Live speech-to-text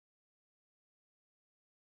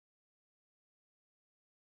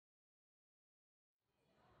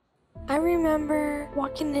I remember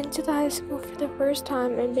walking into the high school for the first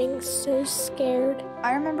time and being so scared.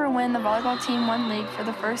 I remember when the volleyball team won league for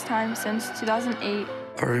the first time since 2008.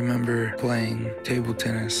 I remember playing table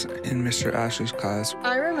tennis in Mr. Ashley's class.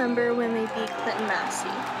 I remember when they beat Clinton Massey.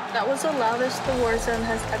 That was the loudest the war zone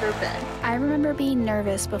has ever been. I remember being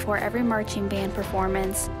nervous before every marching band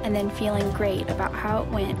performance and then feeling great about how it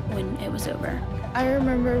went when it was over. I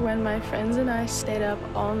remember when my friends and I stayed up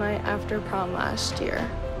all night after prom last year.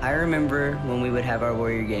 I remember when we would have our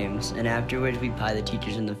warrior games and afterwards we'd pie the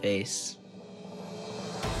teachers in the face.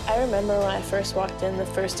 I remember when I first walked in the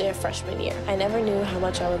first day of freshman year. I never knew how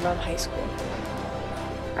much I would love high school.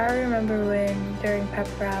 I remember when, during pep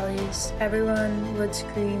rallies, everyone would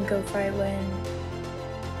scream, "Go Fight Win."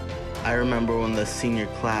 I remember when the senior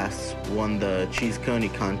class won the cheese coney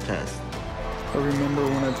contest. I remember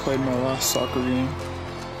when I played my last soccer game.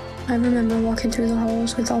 I remember walking through the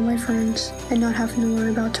halls with all my friends and not having to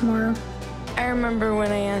worry about tomorrow. I remember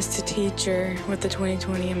when I asked a teacher what the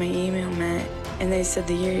 2020 in my email meant, and they said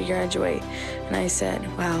the year you graduate, and I said,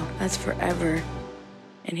 wow, that's forever,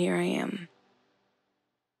 and here I am.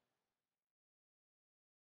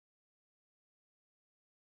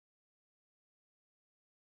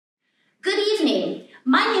 Good evening.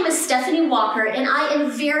 My name is Stephanie Walker, and I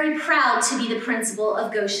am very proud to be the principal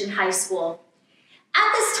of Goshen High School.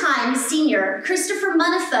 At this time, senior Christopher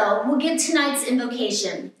Munifo will give tonight's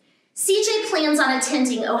invocation. CJ plans on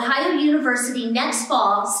attending Ohio University next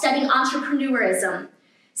fall, studying entrepreneurism.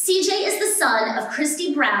 CJ is the son of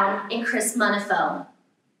Christy Brown and Chris Munifo.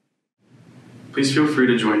 Please feel free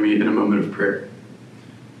to join me in a moment of prayer.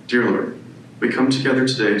 Dear Lord, we come together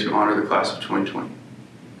today to honor the class of 2020.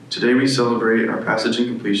 Today we celebrate our passage and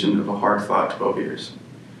completion of a hard-fought 12 years.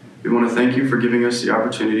 We want to thank you for giving us the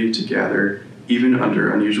opportunity to gather, even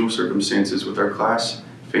under unusual circumstances, with our class,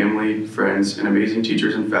 family, friends, and amazing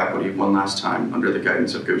teachers and faculty one last time under the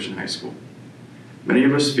guidance of Goshen High School. Many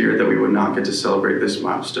of us feared that we would not get to celebrate this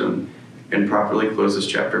milestone and properly close this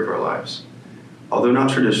chapter of our lives. Although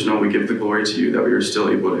not traditional, we give the glory to you that we are still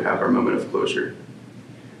able to have our moment of closure.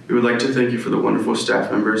 We would like to thank you for the wonderful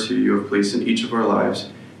staff members who you have placed in each of our lives,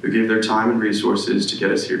 who gave their time and resources to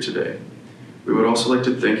get us here today. We would also like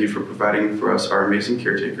to thank you for providing for us our amazing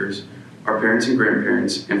caretakers, our parents and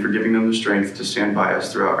grandparents, and for giving them the strength to stand by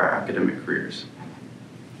us throughout our academic careers.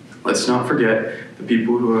 Let's not forget the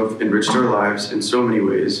people who have enriched our lives in so many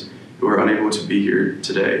ways who are unable to be here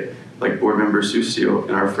today, like board member Sue Steele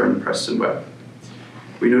and our friend Preston Webb.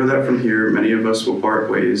 We know that from here, many of us will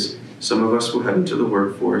part ways. Some of us will head into the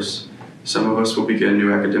workforce, some of us will begin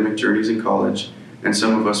new academic journeys in college, and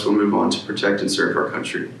some of us will move on to protect and serve our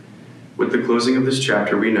country. With the closing of this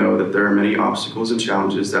chapter, we know that there are many obstacles and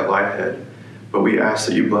challenges that lie ahead, but we ask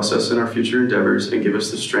that you bless us in our future endeavors and give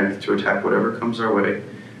us the strength to attack whatever comes our way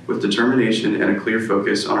with determination and a clear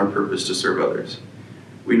focus on our purpose to serve others.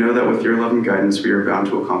 We know that with your love and guidance, we are bound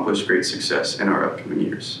to accomplish great success in our upcoming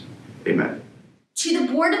years. Amen. To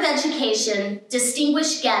the Board of Education,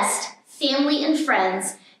 distinguished guests, family and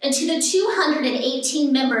friends, and to the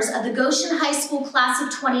 218 members of the Goshen High School Class of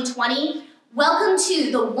 2020, welcome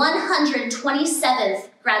to the 127th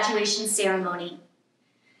graduation ceremony.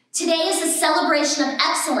 Today is a celebration of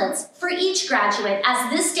excellence for each graduate,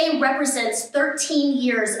 as this day represents 13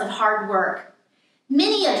 years of hard work.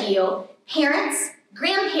 Many of you, parents,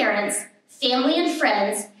 grandparents, family, and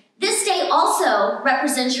friends, this day also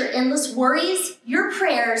represents your endless worries, your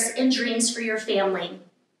prayers, and dreams for your family.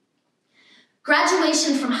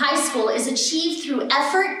 Graduation from high school is achieved through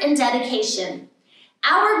effort and dedication.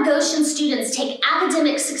 Our Goshen students take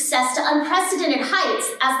academic success to unprecedented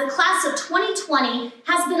heights, as the class of 2020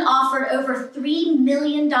 has been offered over $3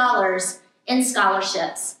 million in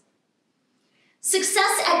scholarships.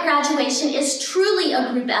 Success at graduation is truly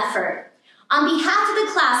a group effort. On behalf of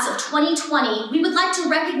the class of 2020, we would like to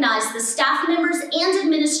recognize the staff members and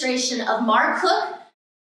administration of Mark Cook,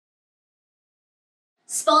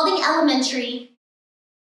 Spalding Elementary,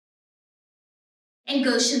 and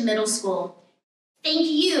Goshen Middle School. Thank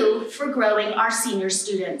you for growing our senior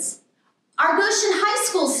students. Our Goshen High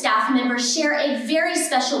School staff members share a very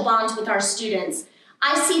special bond with our students.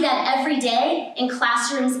 I see that every day in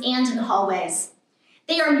classrooms and in hallways.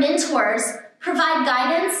 They are mentors, provide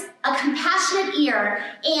guidance, a compassionate ear,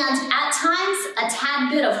 and at times, a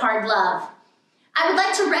tad bit of hard love. I would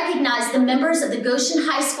like to recognize the members of the Goshen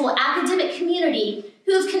High School academic community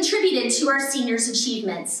who have contributed to our seniors'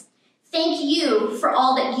 achievements. Thank you for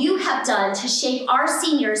all that you have done to shape our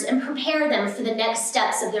seniors and prepare them for the next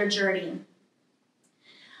steps of their journey.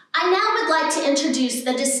 I now would like to introduce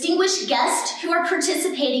the distinguished guests who are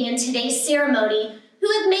participating in today's ceremony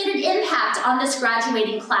who have made an impact on this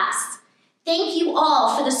graduating class. Thank you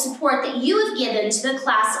all for the support that you have given to the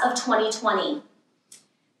class of 2020.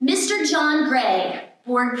 Mr. John Gray,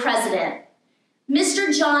 Board President.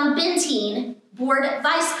 Mr. John Bentine, Board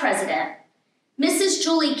Vice President. Mrs.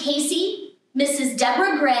 Julie Casey, Mrs.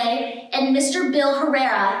 Deborah Gray, and Mr. Bill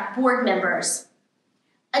Herrera, Board members.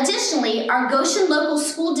 Additionally, our Goshen Local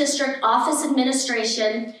School District Office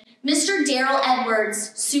Administration, Mr. Darrell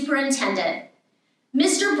Edwards, Superintendent.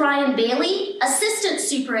 Mr. Brian Bailey, Assistant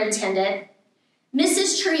Superintendent.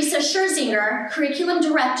 Mrs. Teresa Scherzinger, Curriculum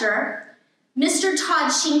Director. Mr.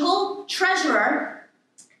 Todd Schinkel, Treasurer.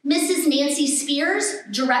 Mrs. Nancy Spears,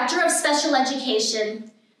 Director of Special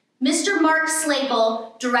Education. Mr. Mark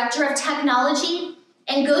Slagle, Director of Technology.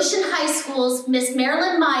 And Goshen High School's Miss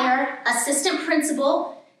Marilyn Meyer, Assistant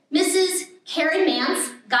Principal. Mrs. Carrie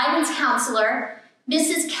Mance, Guidance Counselor.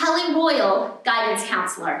 Mrs. Kelly Royal, Guidance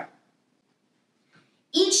Counselor.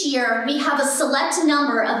 Each year, we have a select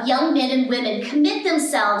number of young men and women commit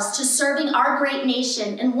themselves to serving our great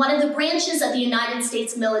nation in one of the branches of the United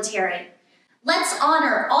States military. Let's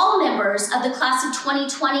honor all members of the class of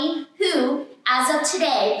 2020 who, as of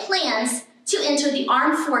today, plans to enter the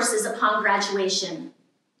armed forces upon graduation.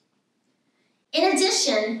 In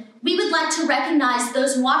addition, we would like to recognize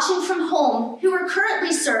those watching from home who are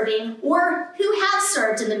currently serving or who have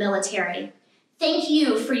served in the military. Thank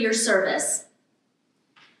you for your service.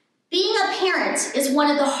 Being a parent is one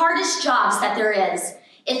of the hardest jobs that there is.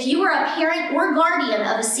 If you are a parent or guardian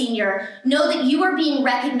of a senior, know that you are being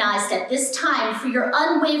recognized at this time for your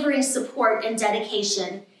unwavering support and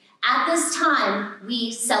dedication. At this time,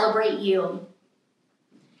 we celebrate you.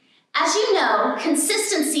 As you know,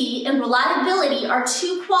 consistency and reliability are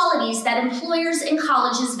two qualities that employers and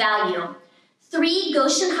colleges value. 3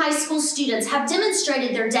 Goshen High School students have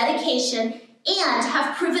demonstrated their dedication and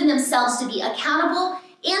have proven themselves to be accountable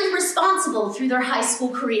and responsible through their high school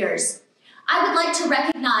careers. I would like to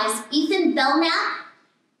recognize Ethan Belknap,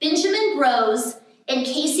 Benjamin Rose, and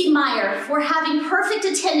Casey Meyer for having perfect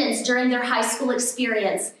attendance during their high school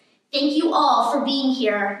experience. Thank you all for being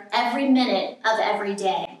here every minute of every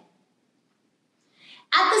day.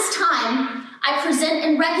 At this time, I present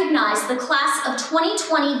and recognize the class of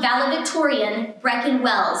 2020 valedictorian, Brecken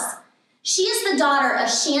Wells. She is the daughter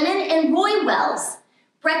of Shannon and Roy Wells.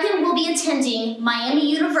 Brecken will be attending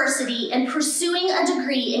Miami University and pursuing a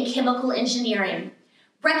degree in chemical engineering.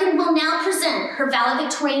 Brecken will now present her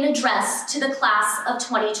valedictorian address to the class of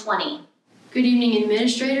 2020. Good evening,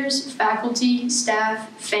 administrators, faculty, staff,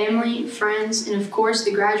 family, friends, and of course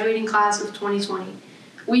the graduating class of 2020.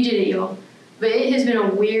 We did it, y'all. But it has been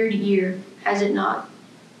a weird year, has it not?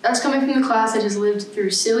 That's coming from the class that has lived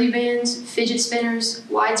through silly bands, fidget spinners,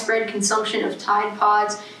 widespread consumption of Tide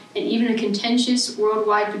Pods, and even a contentious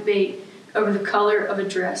worldwide debate over the color of a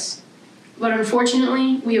dress. But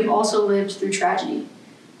unfortunately, we have also lived through tragedy.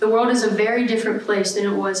 The world is a very different place than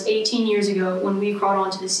it was 18 years ago when we crawled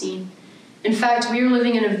onto the scene. In fact, we are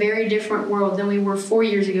living in a very different world than we were 4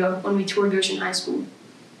 years ago when we toured Goshen High School.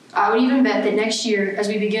 I would even bet that next year, as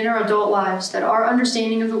we begin our adult lives, that our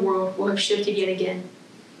understanding of the world will have shifted yet again.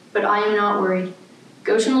 But I am not worried.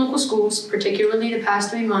 Goshen local schools, particularly the past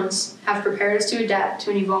 3 months, have prepared us to adapt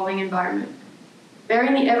to an evolving environment.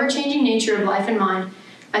 Bearing the ever-changing nature of life in mind,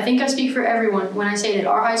 I think I speak for everyone when I say that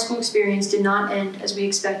our high school experience did not end as we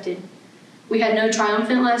expected. We had no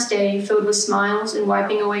triumphant last day filled with smiles and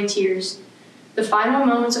wiping away tears. The final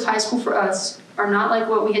moments of high school for us are not like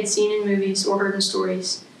what we had seen in movies or heard in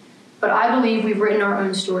stories. But I believe we've written our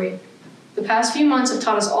own story. The past few months have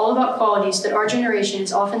taught us all about qualities that our generation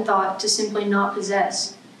is often thought to simply not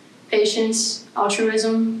possess. Patience,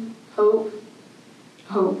 altruism, hope.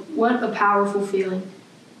 Hope. What a powerful feeling.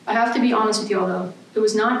 I have to be honest with y'all though. It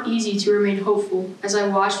was not easy to remain hopeful as I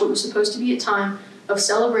watched what was supposed to be a time of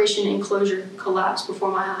celebration and closure collapse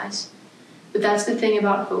before my eyes. But that's the thing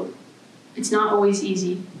about hope. It's not always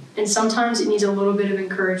easy, and sometimes it needs a little bit of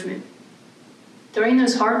encouragement. During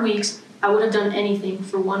those hard weeks, I would have done anything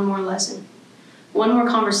for one more lesson, one more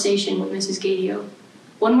conversation with Mrs. Gadio,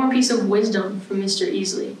 one more piece of wisdom from Mr.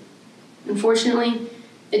 Easley. Unfortunately,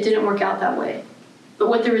 it didn't work out that way. But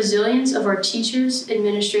with the resilience of our teachers,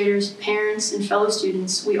 administrators, parents, and fellow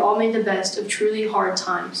students, we all made the best of truly hard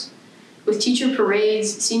times. With teacher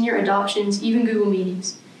parades, senior adoptions, even Google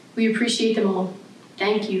meetings, we appreciate them all.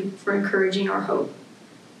 Thank you for encouraging our hope.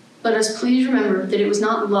 Let us please remember that it was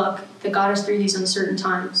not luck that got us through these uncertain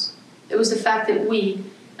times. It was the fact that we,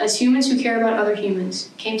 as humans who care about other humans,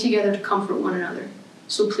 came together to comfort one another.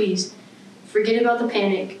 So please, forget about the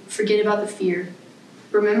panic, forget about the fear.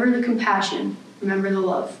 Remember the compassion, remember the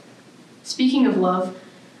love. Speaking of love,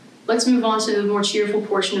 let's move on to the more cheerful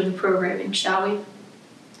portion of the programming, shall we?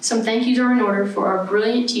 Some thank yous are in order for our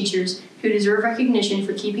brilliant teachers who deserve recognition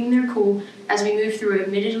for keeping their cool as we move through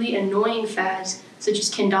admittedly annoying fads such as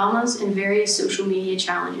kendamas and various social media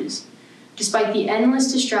challenges. Despite the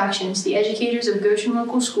endless distractions, the educators of Goshen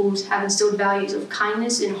local schools have instilled values of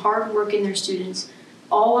kindness and hard work in their students,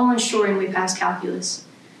 all while ensuring we pass calculus.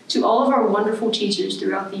 To all of our wonderful teachers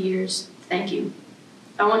throughout the years, thank you.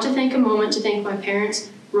 I want to take a moment to thank my parents,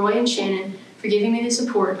 Roy and Shannon, for giving me the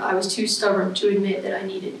support I was too stubborn to admit that I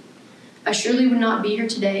needed. I surely would not be here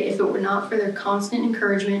today if it were not for their constant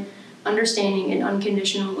encouragement, understanding, and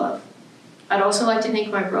unconditional love. I'd also like to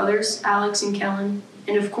thank my brothers, Alex and Kellen,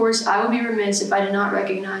 and of course, I would be remiss if I did not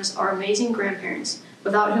recognize our amazing grandparents,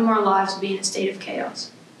 without whom our lives would be in a state of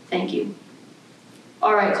chaos. Thank you.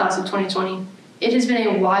 All right, class of 2020, it has been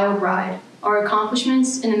a wild ride. Our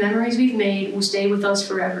accomplishments and the memories we've made will stay with us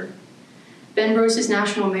forever. Ben Bros's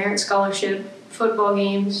National Merit Scholarship, football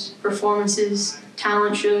games, performances,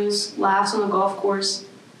 talent shows, laughs on the golf course,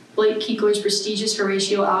 Blake Keekler's prestigious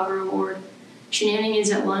Horatio Alger Award, shenanigans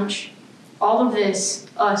at lunch, all of this,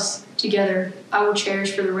 us, together, I will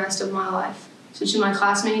cherish for the rest of my life. So to my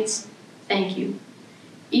classmates, thank you.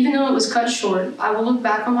 Even though it was cut short, I will look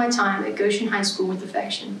back on my time at Goshen High School with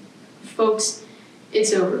affection. Folks,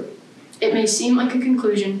 it's over. It may seem like a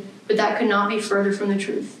conclusion, but that could not be further from the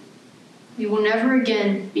truth. We will never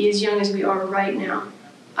again be as young as we are right now.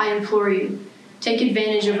 I implore you, take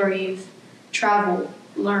advantage of our youth. Travel,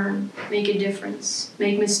 learn, make a difference,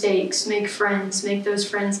 make mistakes, make friends, make those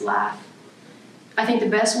friends laugh. I think the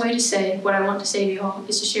best way to say what I want to say to y'all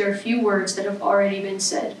is to share a few words that have already been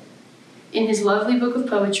said. In his lovely book of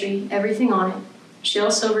poetry, Everything on It,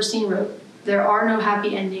 Shel Silverstein wrote, "There are no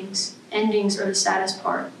happy endings. Endings are the saddest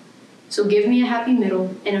part. So give me a happy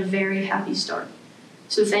middle and a very happy start."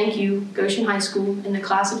 So thank you, Goshen High School and the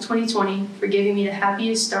class of 2020 for giving me the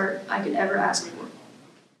happiest start I could ever ask for.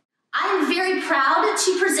 I am very proud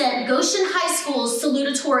to present Goshen High School's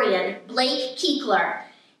salutatorian, Blake Keekler.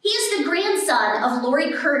 He is the grandson of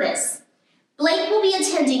Lori Curtis. Blake will be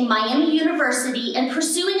attending Miami University and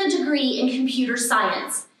pursuing a degree in computer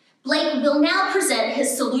science. Blake will now present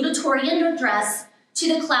his salutatorian address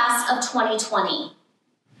to the class of 2020.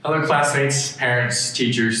 Hello classmates, parents,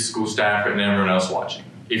 teachers, school staff, and everyone else watching.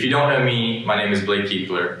 If you don't know me, my name is Blake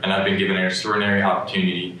Keekler, and I've been given an extraordinary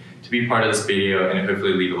opportunity to be part of this video and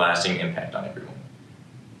hopefully leave a lasting impact on everyone.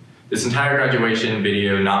 This entire graduation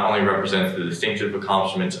video not only represents the distinctive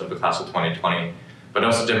accomplishments of the class of 2020, but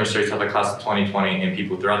also demonstrates how the class of 2020 and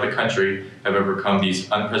people throughout the country have overcome these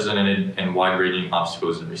unprecedented and wide-ranging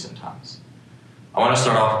obstacles in recent times. I want to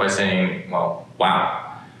start off by saying, well, wow.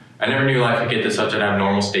 I never knew life would get to such an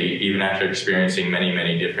abnormal state even after experiencing many,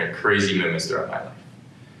 many different crazy moments throughout my life.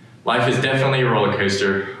 Life is definitely a roller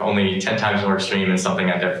coaster, only 10 times more extreme and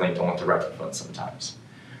something I definitely don't want to replicate sometimes.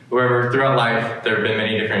 However, throughout life, there have been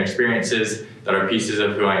many different experiences that are pieces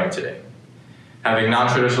of who I am today. Having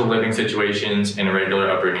non-traditional living situations and a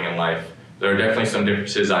regular upbringing in life, there are definitely some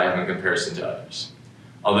differences I have in comparison to others.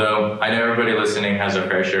 Although, I know everybody listening has their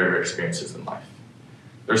fair share of experiences in life.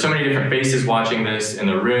 There are so many different faces watching this in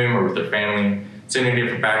the room or with their family, so many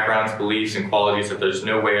different backgrounds, beliefs, and qualities that there's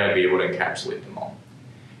no way I'd be able to encapsulate them all.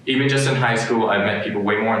 Even just in high school, I've met people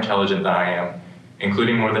way more intelligent than I am,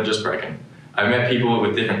 including more than just Brecken. I've met people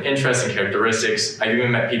with different interests and characteristics. I've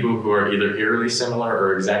even met people who are either eerily similar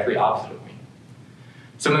or exactly opposite of me.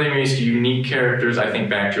 Some of the most unique characters I think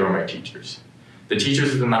back to are my teachers. The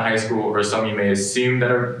teachers within the high school are some you may assume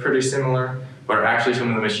that are pretty similar, but are actually some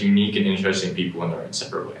of the most unique and interesting people in their own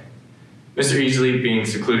separate way. Mr. Easley, being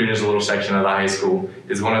secluded in his little section of the high school,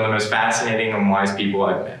 is one of the most fascinating and wise people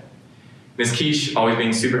I've met. Ms. Quiche, always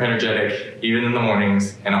being super energetic, even in the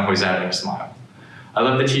mornings, and always having a smile. I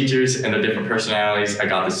love the teachers and their different personalities I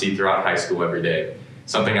got to see throughout high school every day,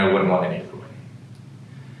 something I wouldn't want any other way.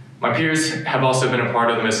 My peers have also been a part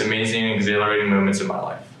of the most amazing and exhilarating moments in my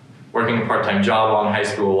life. Working a part-time job while in high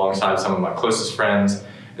school alongside some of my closest friends,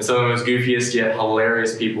 and some of the most goofiest yet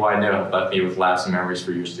hilarious people I know have left me with laughs and memories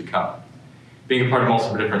for years to come. Being a part of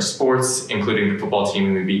multiple different sports, including the football team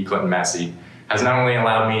when we beat Clinton Massey, has not only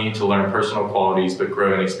allowed me to learn personal qualities, but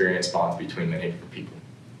grow and experience bonds between many different people.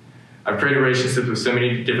 I've created relationships with so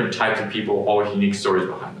many different types of people, all with unique stories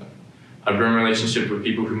behind them. I've grown relationships with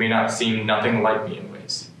people who may not seem nothing like me in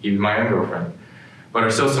ways, even my own girlfriend, but are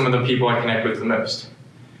still some of the people I connect with the most.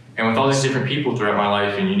 And with all these different people throughout my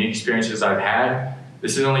life and unique experiences I've had,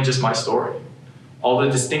 this is only just my story. All the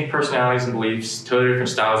distinct personalities and beliefs, totally different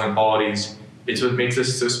styles and qualities, it's what makes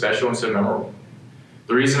us so special and so memorable.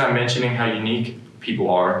 The reason I'm mentioning how unique people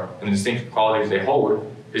are and the distinct qualities they hold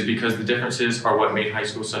is because the differences are what made high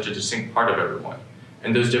school such a distinct part of everyone,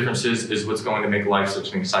 and those differences is what's going to make life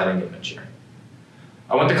such an exciting adventure.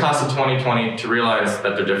 I want the class of 2020 to realize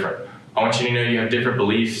that they're different. I want you to know you have different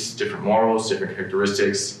beliefs, different morals, different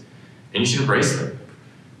characteristics, and you should embrace them.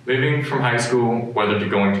 Moving from high school, whether to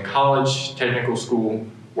going to college, technical school,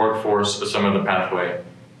 workforce, or some other pathway,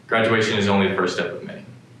 graduation is only the first step of many.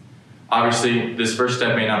 Obviously, this first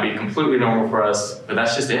step may not be completely normal for us, but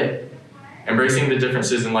that's just it. Embracing the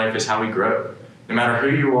differences in life is how we grow. No matter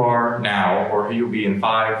who you are now or who you'll be in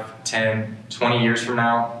 5, 10, 20 years from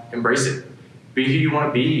now, embrace it. Be who you want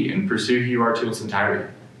to be and pursue who you are to its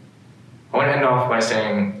entirety. I want to end off by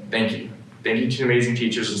saying thank you. Thank you to the amazing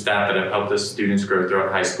teachers and staff that have helped us students grow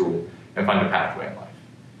throughout high school and find a pathway in life.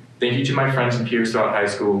 Thank you to my friends and peers throughout high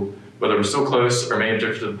school, whether we're still close or may have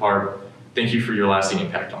drifted apart. Thank you for your lasting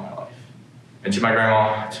impact on my life. And to my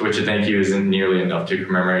grandma, to which a thank you isn't nearly enough to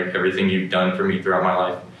commemorate everything you've done for me throughout my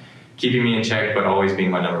life, keeping me in check but always being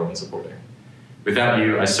my #1 supporter. Without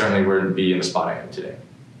you, I certainly wouldn't be in the spot I am today.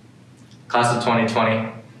 Class of 2020,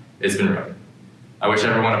 it's been rough. I wish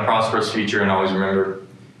everyone a prosperous future, and always remember,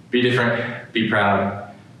 be different, be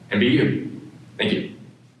proud, and be you. Thank you.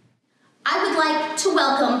 I would like to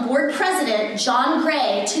welcome Board President John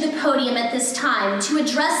Gray to the podium at this time to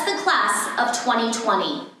address the class of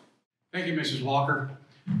 2020. Thank you, Mrs. Walker.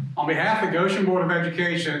 On behalf of the Goshen Board of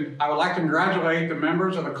Education, I would like to congratulate the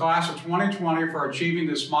members of the class of 2020 for achieving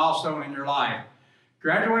this milestone in your life.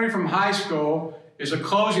 Graduating from high school is a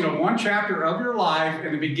closing of one chapter of your life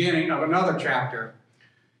and the beginning of another chapter.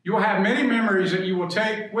 You will have many memories that you will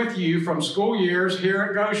take with you from school years here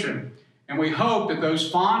at Goshen, and we hope that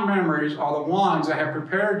those fond memories are the ones that have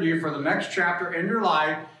prepared you for the next chapter in your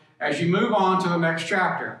life as you move on to the next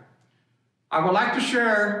chapter. I would like to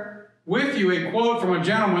share with you a quote from a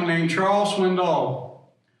gentleman named Charles Swindoll.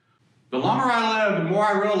 The longer I live, the more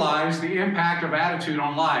I realize the impact of attitude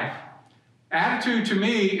on life. Attitude to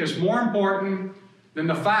me is more important than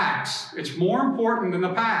the facts. It's more important than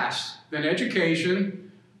the past, than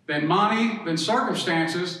education, than money, than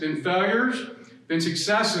circumstances, than failures, than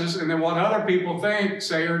successes, and than what other people think,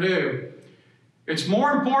 say, or do. It's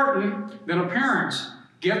more important than appearance,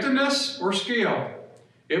 giftedness, or skill.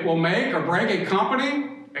 It will make or break a company,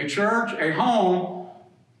 a church, a home.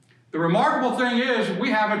 The remarkable thing is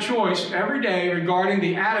we have a choice every day regarding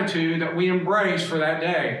the attitude that we embrace for that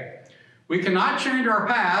day. We cannot change our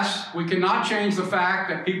past. We cannot change the fact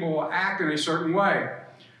that people will act in a certain way.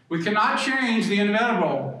 We cannot change the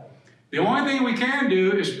inevitable. The only thing we can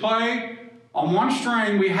do is play on one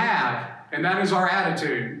string we have, and that is our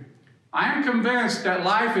attitude. I am convinced that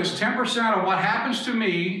life is 10% of what happens to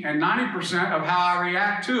me and 90% of how I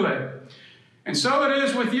react to it. And so it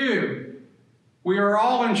is with you. We are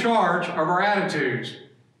all in charge of our attitudes.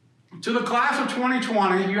 To the class of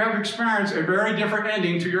 2020, you have experienced a very different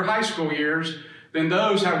ending to your high school years than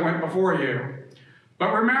those that went before you.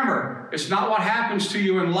 But remember, it's not what happens to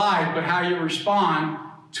you in life, but how you respond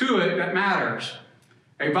to it that matters.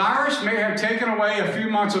 A virus may have taken away a few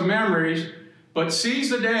months of memories, but seize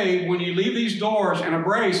the day when you leave these doors and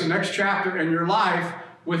embrace the next chapter in your life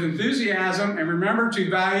with enthusiasm, and remember to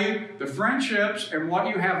value the friendships and what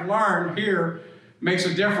you have learned here makes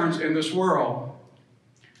a difference in this world.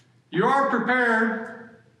 You are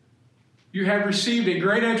prepared. You have received a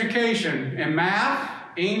great education in math,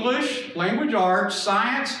 English, language arts,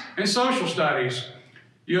 science, and social studies.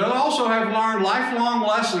 You also have learned lifelong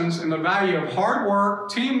lessons in the value of hard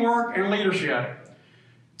work, teamwork, and leadership.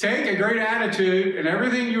 Take a great attitude in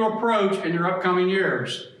everything you approach in your upcoming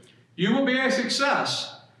years. You will be a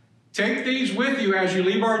success. Take these with you as you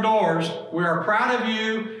leave our doors. We are proud of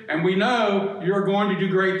you, and we know you're going to do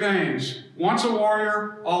great things. Once a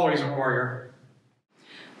warrior, always a warrior.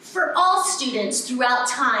 For all students throughout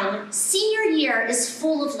time, senior year is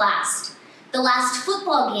full of last. The last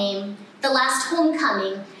football game, the last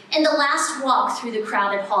homecoming, and the last walk through the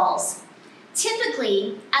crowded halls.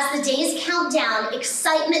 Typically, as the days count down,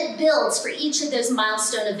 excitement builds for each of those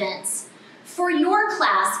milestone events. For your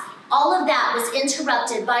class, all of that was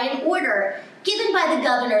interrupted by an order given by the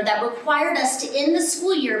governor that required us to end the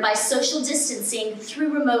school year by social distancing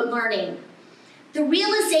through remote learning. The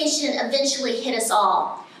realization eventually hit us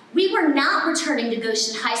all. We were not returning to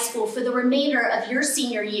Goshen High School for the remainder of your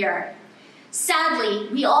senior year. Sadly,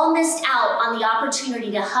 we all missed out on the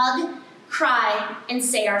opportunity to hug, cry, and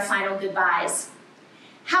say our final goodbyes.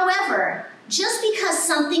 However, just because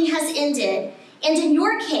something has ended, and in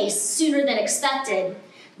your case, sooner than expected,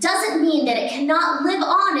 doesn't mean that it cannot live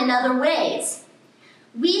on in other ways.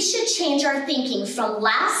 We should change our thinking from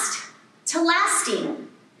last to lasting.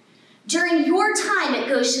 During your time at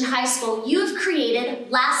Goshen High School, you have created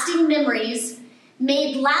lasting memories,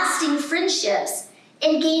 made lasting friendships,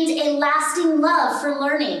 and gained a lasting love for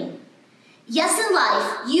learning. Yes, in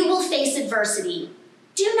life, you will face adversity.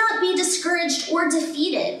 Do not be discouraged or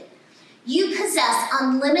defeated. You possess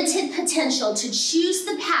unlimited potential to choose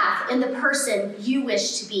the path and the person you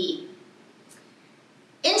wish to be.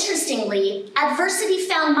 Interestingly, adversity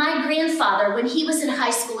found my grandfather when he was in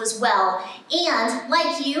high school as well, and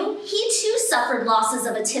like you, he too suffered losses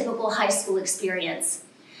of a typical high school experience.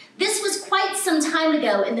 This was quite some time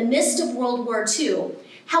ago in the midst of World War II.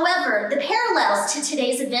 However, the parallels to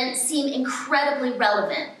today's event seem incredibly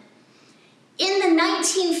relevant. In the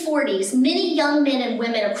 1940s, many young men and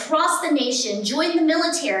women across the nation joined the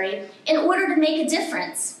military in order to make a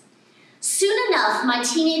difference. Soon enough, my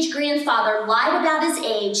teenage grandfather lied about his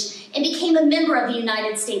age and became a member of the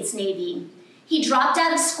United States Navy. He dropped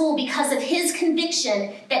out of school because of his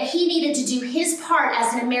conviction that he needed to do his part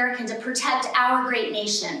as an American to protect our great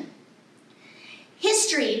nation.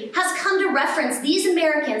 History has come to reference these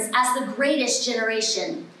Americans as the greatest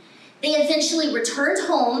generation. They eventually returned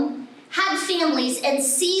home, had families, and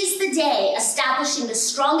seized the day, establishing the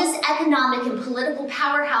strongest economic and political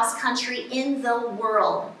powerhouse country in the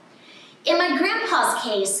world. In my grandpa's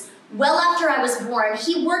case, well after I was born,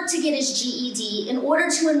 he worked to get his GED in order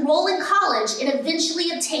to enroll in college and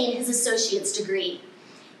eventually obtain his associate's degree.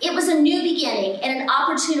 It was a new beginning and an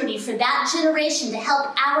opportunity for that generation to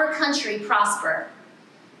help our country prosper.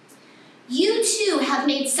 You too have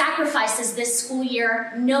made sacrifices this school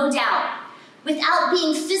year, no doubt. Without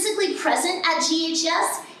being physically present at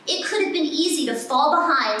GHS, it could have been easy to fall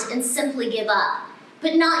behind and simply give up.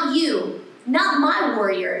 But not you, not my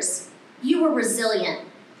warriors. You were resilient.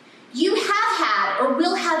 You have had or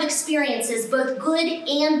will have experiences, both good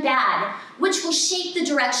and bad, which will shape the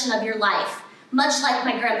direction of your life, much like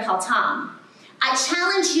my Grandpa Tom. I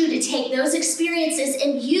challenge you to take those experiences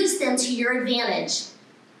and use them to your advantage.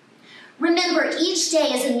 Remember, each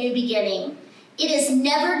day is a new beginning. It is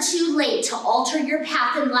never too late to alter your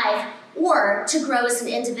path in life or to grow as an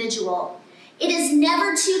individual. It is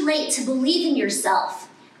never too late to believe in yourself.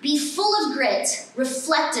 Be full of grit,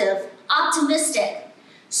 reflective, optimistic.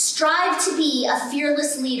 Strive to be a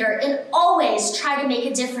fearless leader and always try to make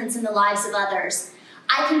a difference in the lives of others.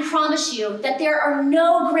 I can promise you that there are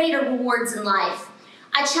no greater rewards in life.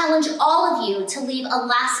 I challenge all of you to leave a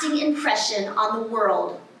lasting impression on the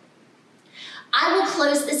world. I will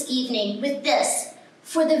close this evening with this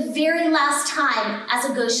for the very last time as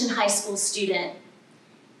a Goshen High School student.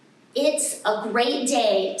 It's a great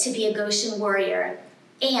day to be a Goshen warrior,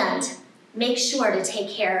 and make sure to take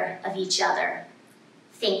care of each other.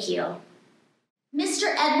 Thank you.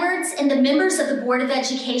 Mr. Edwards and the members of the Board of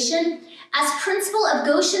Education, as principal of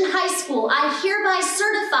Goshen High School, I hereby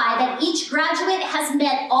certify that each graduate has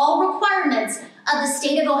met all requirements of the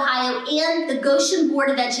state of Ohio and the Goshen Board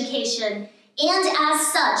of Education, and as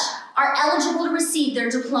such, are eligible to receive their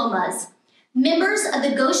diplomas. Members of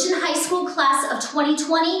the Goshen High School Class of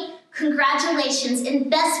 2020, congratulations and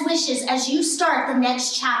best wishes as you start the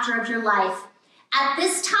next chapter of your life. At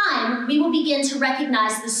this time, we will begin to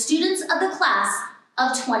recognize the students of the Class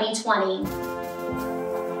of 2020.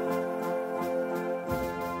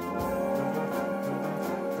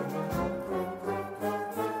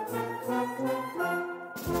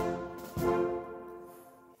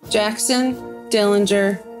 Jackson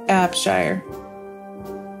Dillinger Abshire.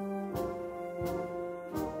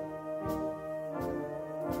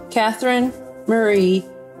 Catherine Marie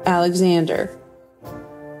Alexander.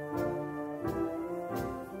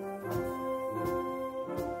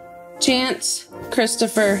 Chance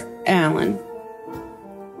Christopher Allen.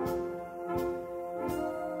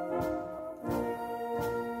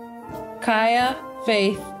 Kaya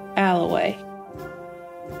Faith Alloway.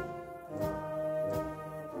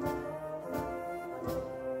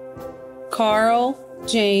 Carl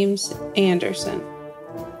James Anderson.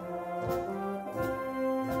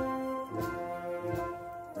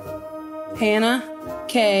 Hannah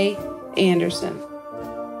K. Anderson.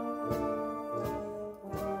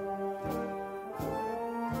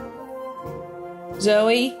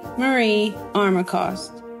 Zoe Marie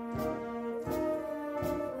Armacost.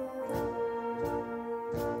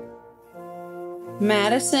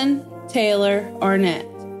 Madison Taylor Arnett.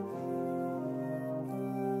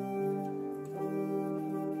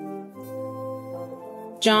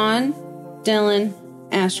 John Dylan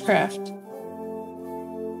Ashcraft.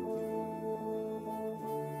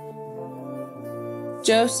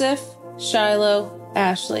 Joseph Shiloh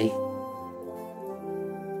Ashley.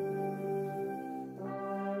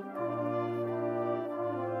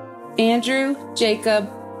 Andrew Jacob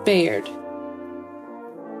Bayard.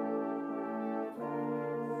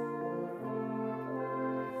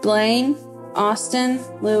 Blaine Austin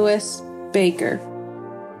Lewis Baker.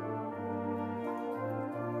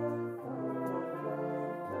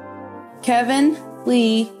 Kevin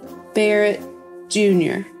Lee Barrett,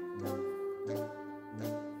 Jr.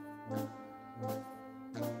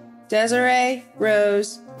 Desiree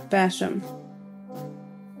Rose Basham.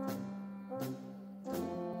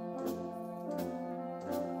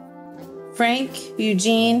 Frank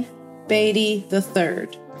Eugene Beatty III.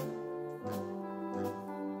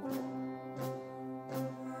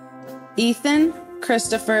 Ethan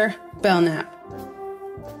Christopher Belknap.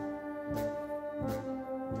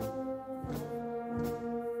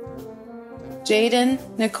 Jaden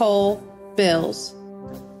Nicole Bills.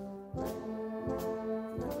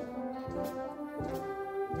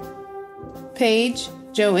 Paige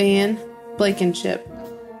Joanne Blankenship.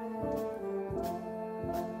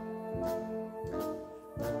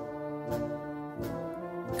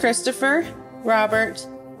 Christopher Robert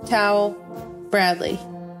Towle Bradley.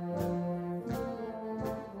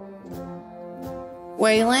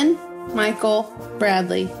 Waylon Michael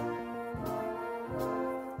Bradley.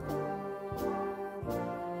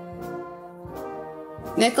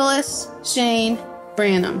 Nicholas Shane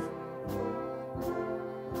Branham.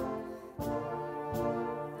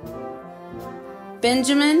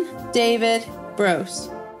 Benjamin David Brose.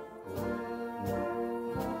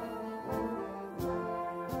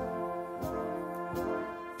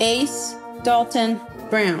 Ace Dalton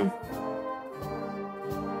Brown.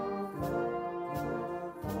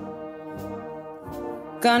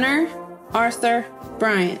 Gunnar Arthur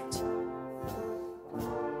Bryant.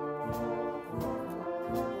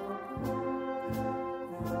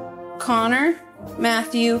 Connor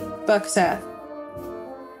Matthew Bucksath.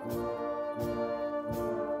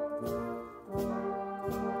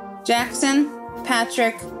 Jackson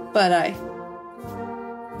Patrick Budeye.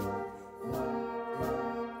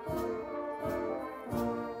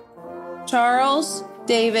 Charles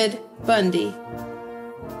David Bundy.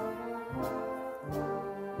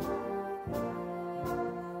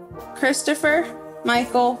 Christopher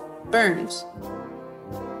Michael Burns.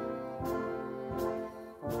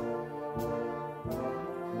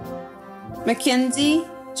 Mackenzie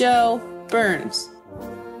Joe Burns.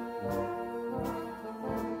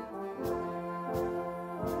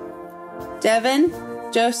 Devin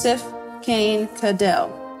Joseph Kane Cadell.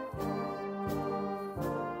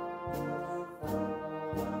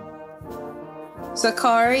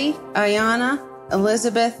 Sakari Ayana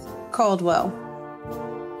Elizabeth Caldwell.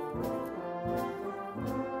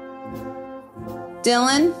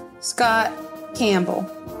 Dylan Scott Campbell.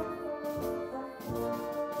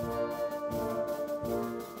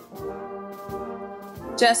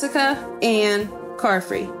 Jessica Ann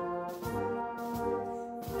Carfrey.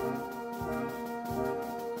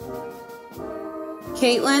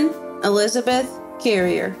 Caitlin Elizabeth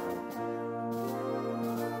Carrier.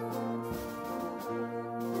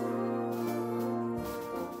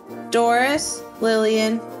 Doris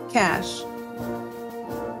Lillian Cash.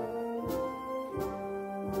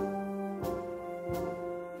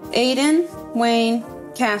 Aiden Wayne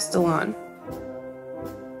Castellan.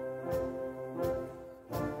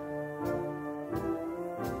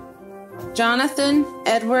 Jonathan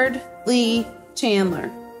Edward Lee Chandler.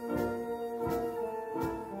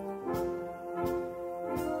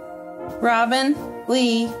 Robin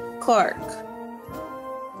Lee Clark.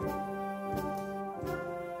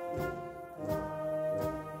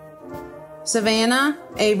 Savannah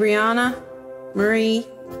Abriana Marie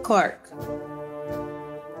Clark.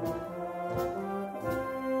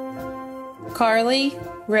 Carly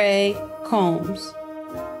Ray Combs.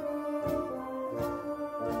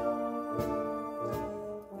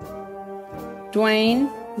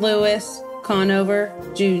 Dwayne Lewis Conover,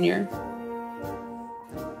 Jr.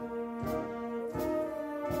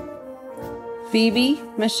 Phoebe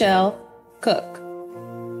Michelle Cook.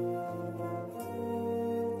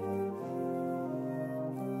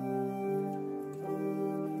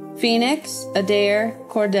 Phoenix Adair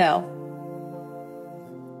Cordell.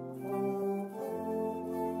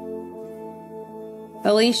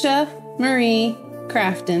 Alicia Marie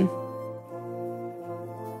Crafton.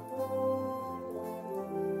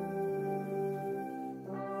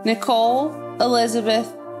 Nicole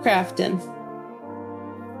Elizabeth Crafton.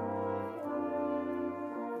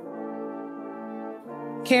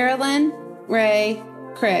 Carolyn Ray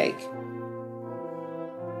Craig.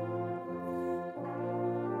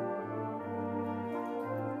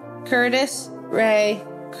 Curtis Ray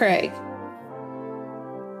Craig.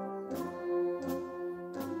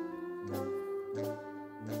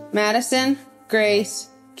 Madison Grace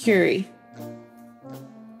Curie.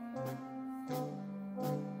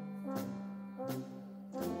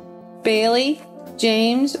 Bailey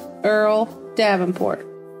James Earl Davenport.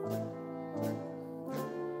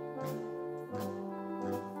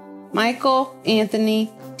 Michael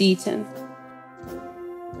Anthony Deaton.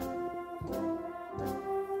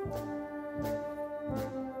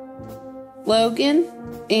 Logan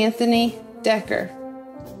Anthony Decker.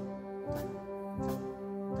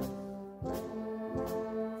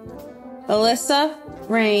 Alyssa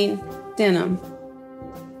Rain Denham.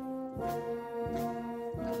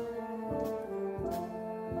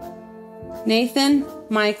 Nathan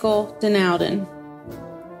Michael Denowden.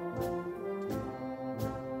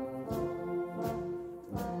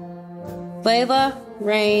 Layla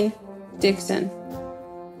Rain Dixon.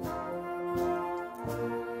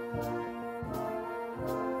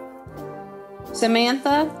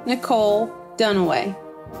 Samantha Nicole Dunaway.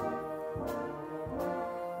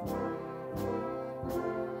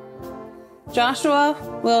 Joshua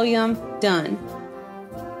William Dunn.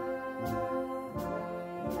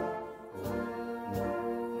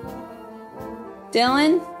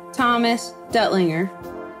 Dylan Thomas Duttlinger.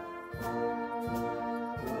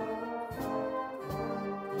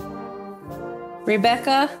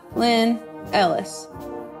 Rebecca Lynn Ellis.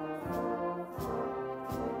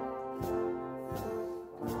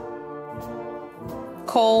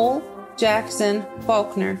 Cole Jackson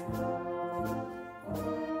Faulkner.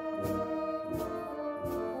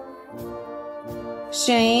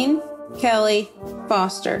 Shane Kelly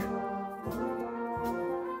Foster.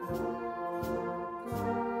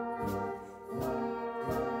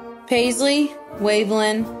 Paisley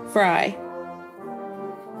Wavelin Fry.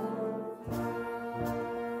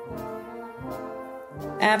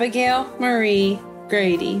 Abigail Marie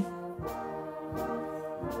Grady.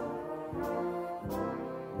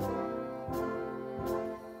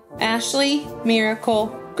 Ashley Miracle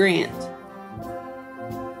Grant.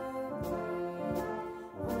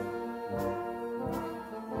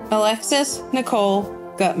 Alexis Nicole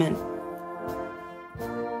Gutman.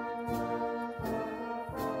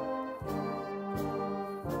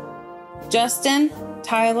 Justin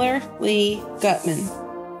Tyler Lee Gutman.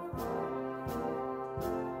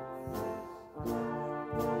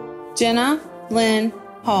 Jenna Lynn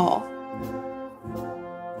Hall.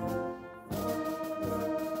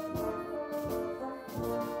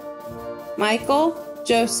 Michael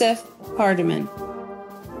Joseph Hardiman.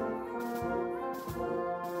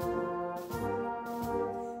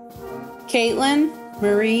 Caitlin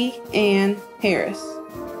Marie Ann Harris.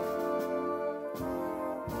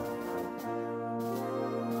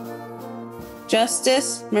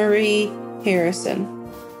 Justice Marie Harrison.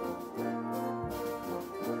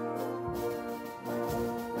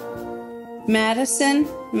 Madison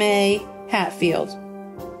May Hatfield.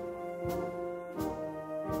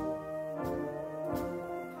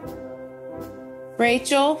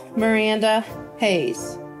 Rachel Miranda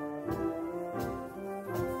Hayes.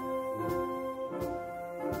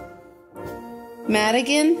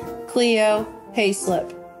 Madigan Cleo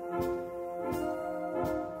Hayslip.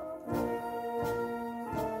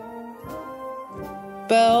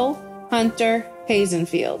 Bo Hunter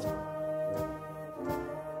Hazenfield.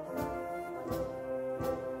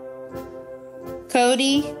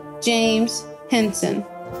 Cody James Henson.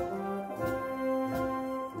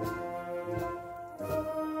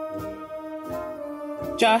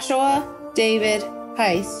 Joshua David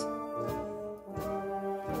Heiss.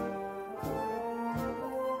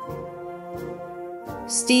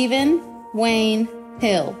 Stephen Wayne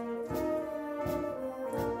Hill.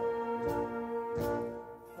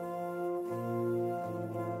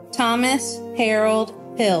 Thomas Harold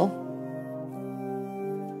Hill.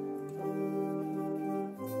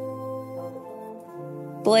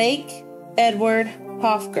 Blake Edward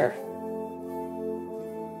Hofker.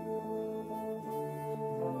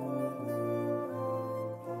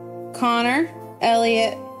 Connor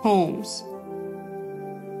Elliott Holmes.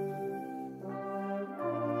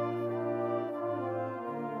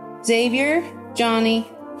 Xavier Johnny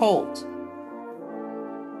Holt.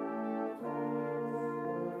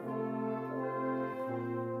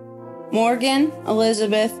 Morgan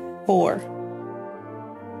Elizabeth Hoare.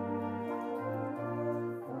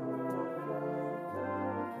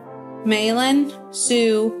 Malin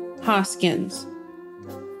Sue Hoskins.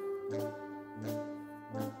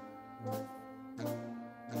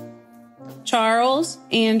 Charles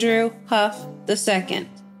Andrew Huff II.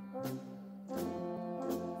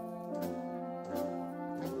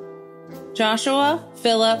 Joshua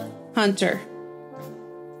Philip Hunter.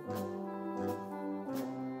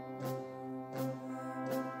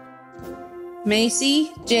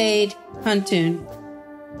 Macy Jade Huntoon.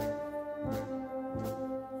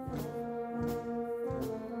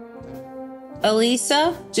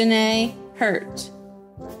 Elisa Janae Hurt.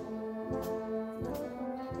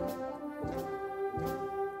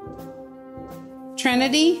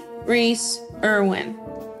 Trinity Reese Irwin.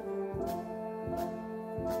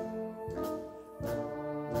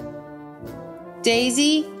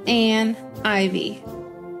 Daisy Ann Ivy.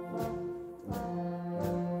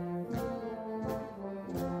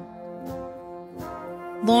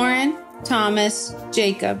 Lauren Thomas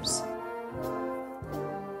Jacobs.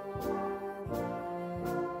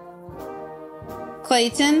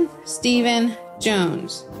 Clayton Stephen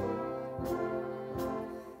Jones.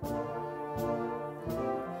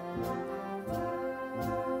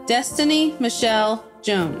 Destiny Michelle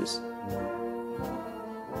Jones.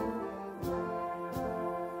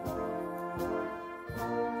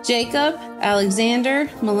 Jacob Alexander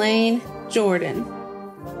Mullane Jordan.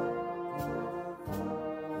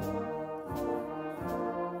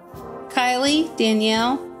 Kylie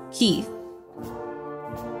Danielle Keith.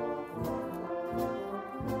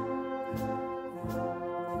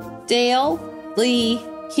 Dale Lee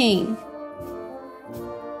King.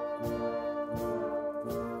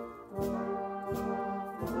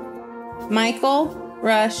 Michael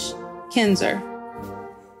Rush Kinzer.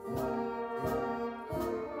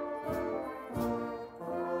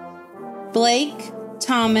 Blake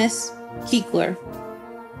Thomas Kiekler.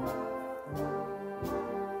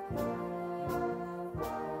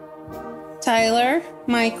 Tyler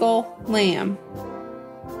Michael Lamb.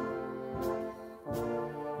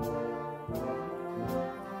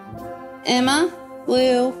 Emma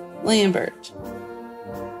Lou Lambert.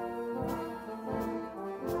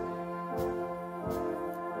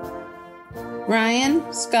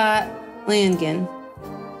 Ryan Scott Langen.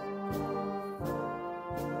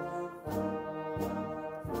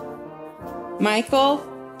 Michael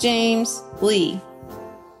James Lee.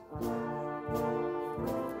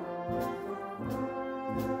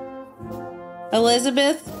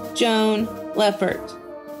 Elizabeth Joan Leppert.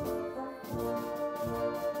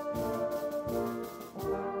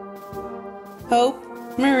 Hope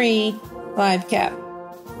Marie Livecap.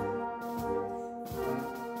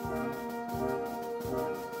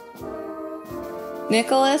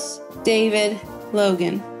 Nicholas David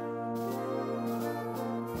Logan.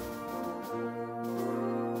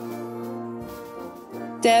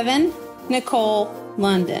 Devin Nicole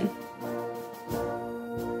London.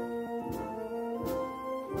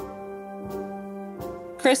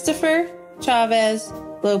 Christopher Chavez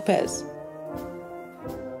Lopez.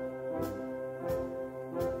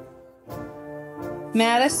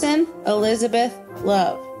 Madison Elizabeth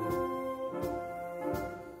Love.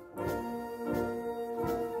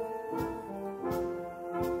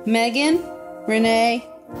 Megan Renee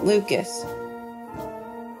Lucas.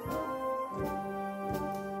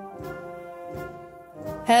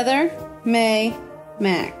 Heather May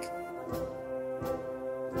Mack.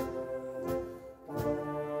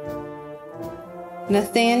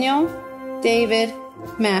 Nathaniel David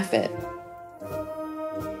Maffett.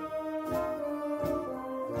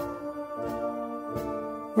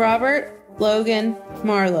 Robert Logan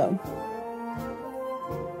Marlowe.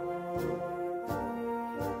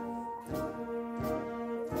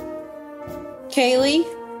 Kaylee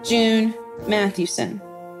June Mathewson.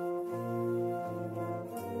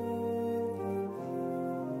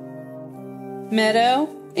 Meadow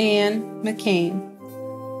Ann McCain.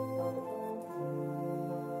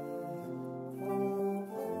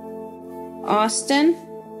 Austin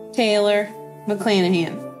Taylor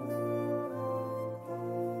McClanahan.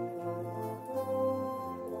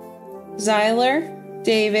 Zyler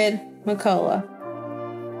David McCullough.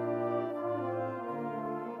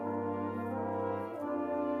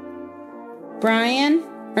 Brian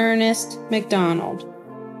Ernest McDonald.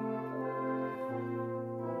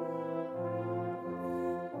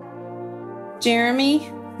 Jeremy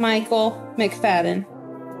Michael McFadden.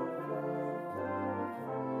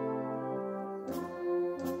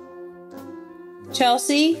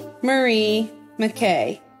 Chelsea Marie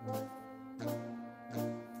McKay.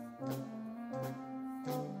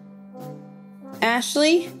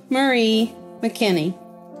 Ashley Marie McKinney.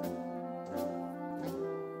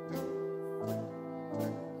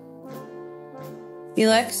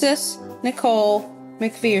 Alexis Nicole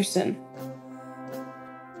McPherson.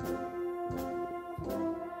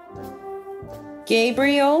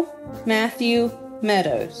 Gabriel Matthew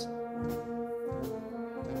Meadows.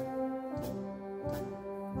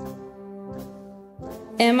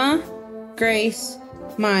 Emma Grace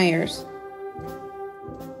Myers.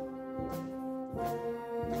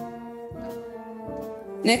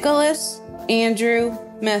 Nicholas Andrew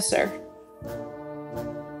Messer.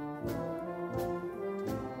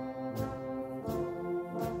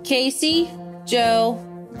 Casey Joe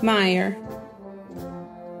Meyer.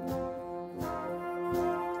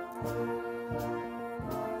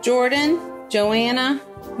 Jordan Joanna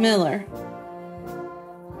Miller.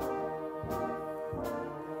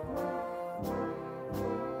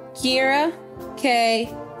 Kira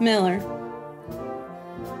K. Miller.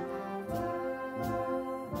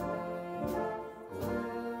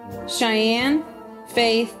 Cheyenne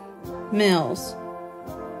Faith Mills.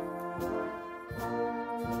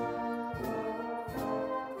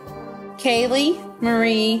 Kaylee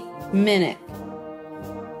Marie Minnick.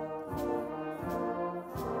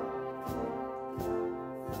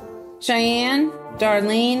 Cheyenne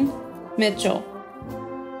Darlene Mitchell.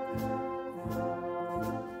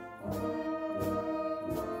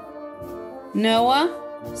 Noah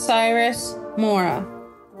Cyrus Mora.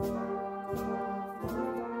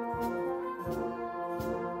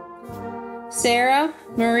 Sarah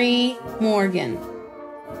Marie Morgan.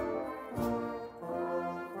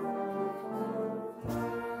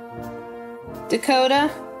 Dakota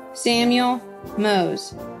Samuel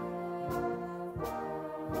Mose.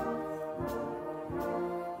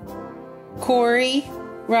 Corey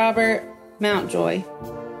Robert Mountjoy.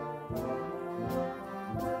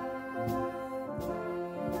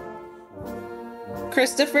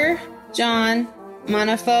 Christopher John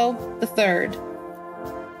Monifo III.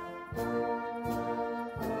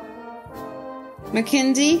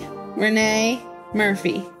 Mackenzie Renee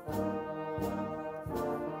Murphy.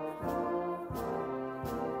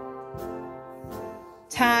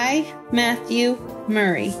 Ty Matthew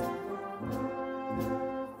Murray.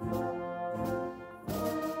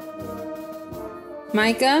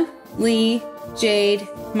 Micah Lee Jade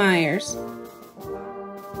Myers.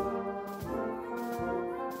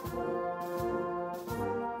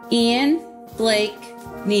 Ian Blake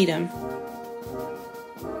Needham.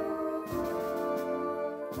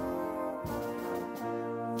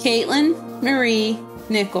 Caitlin Marie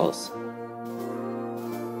Nichols.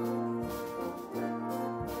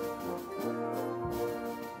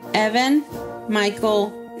 Evan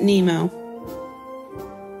Michael Nemo.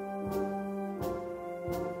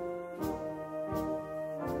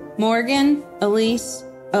 Morgan Elise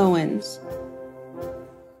Owens.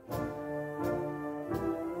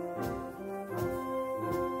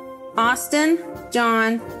 Austin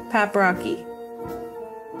John Paprocki.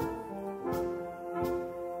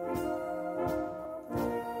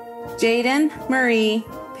 Jaden Marie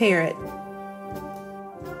Parrott.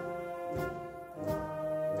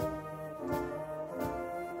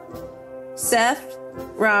 Seth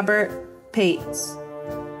Robert Pates.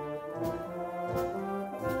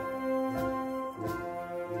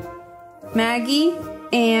 Maggie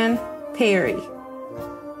Ann Perry.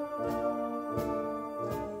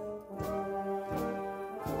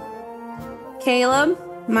 Caleb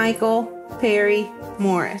Michael Perry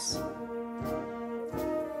Morris.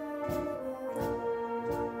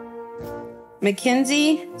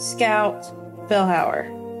 Mackenzie Scout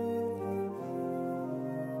Philhauer.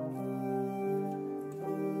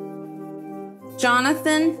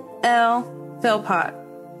 Jonathan L. Philpott.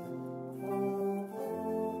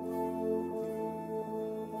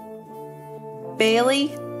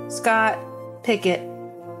 Bailey Scott Pickett.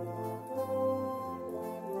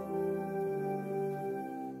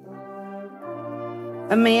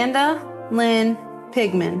 Amanda Lynn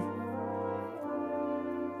Pigman.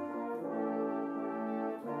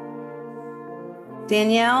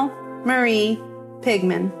 Danielle Marie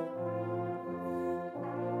Pigman.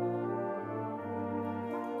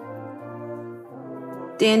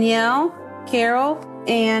 Danielle Carol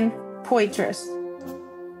Ann Poitras.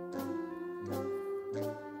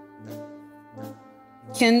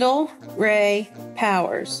 Kendall Ray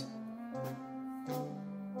Powers.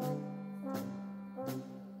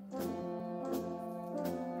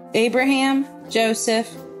 Abraham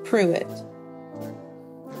Joseph Pruitt.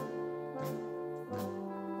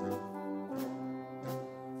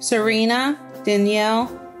 Serena Danielle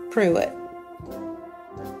Pruitt.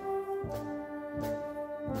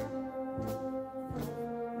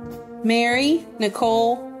 Mary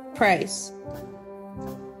Nicole Price.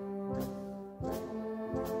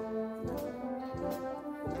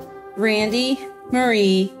 Randy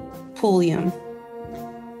Marie Pulliam.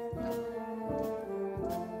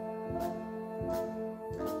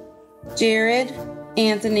 Jared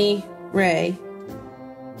Anthony Ray.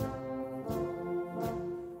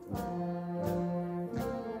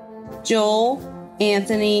 Joel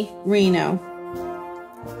Anthony Reno.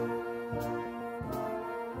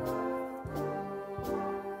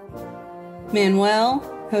 Manuel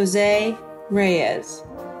Jose Reyes.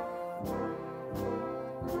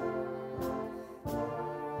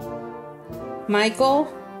 Michael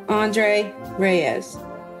Andre Reyes.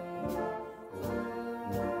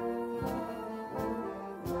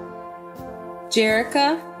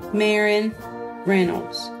 Jerica Marin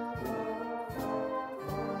Reynolds.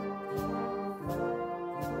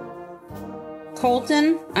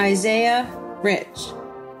 Colton Isaiah Rich.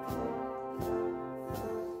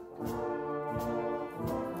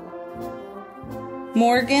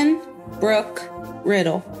 Morgan Brooke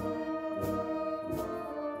Riddle.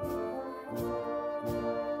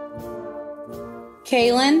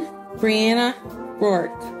 Kaylin Brianna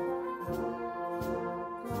Rourke.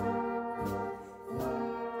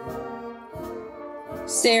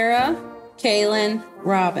 Sarah Kaylin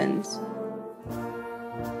Robbins.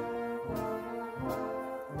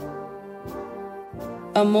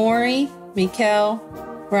 Amori Mikkel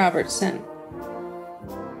Robertson.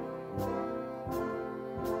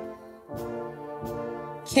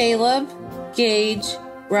 Caleb Gage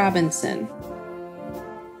Robinson.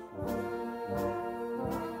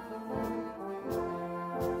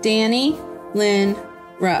 Danny Lynn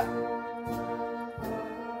Rupp.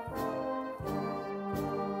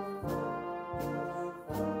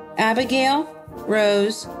 Abigail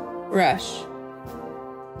Rose Rush.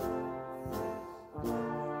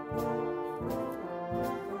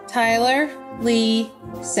 Tyler Lee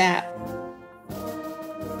Sapp.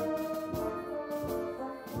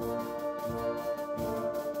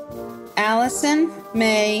 Allison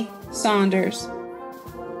May Saunders.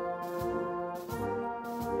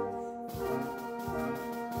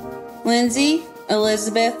 Lindsay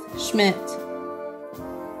Elizabeth Schmidt.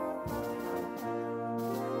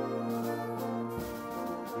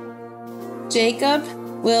 Jacob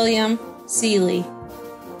William Seeley.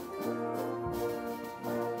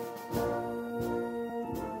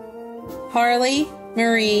 Harley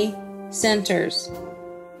Marie Centers.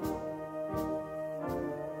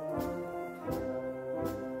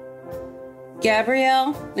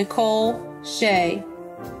 Gabrielle Nicole Shea.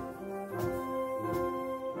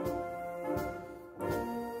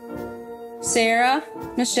 Sarah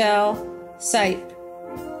Michelle Sipe.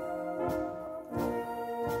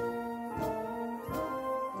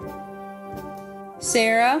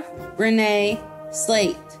 Sarah Renee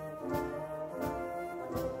Slate.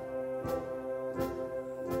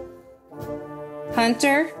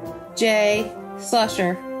 Hunter J.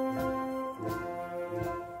 Slusher.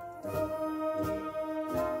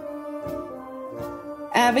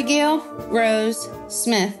 Abigail Rose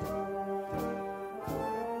Smith.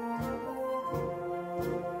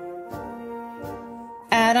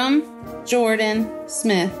 Adam Jordan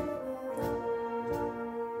Smith.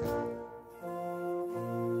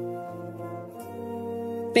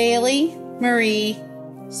 Bailey Marie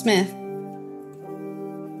Smith.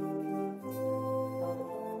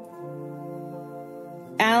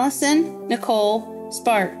 Allison Nicole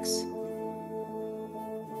Sparks.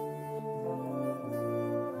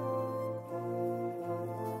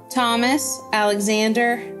 Thomas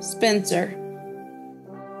Alexander Spencer.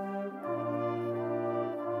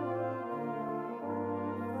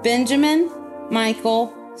 Benjamin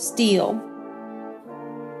Michael Steele.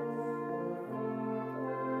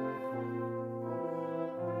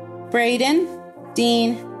 Braden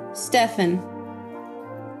Dean Steffen.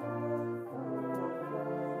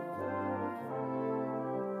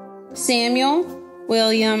 Samuel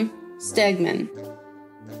William Stegman.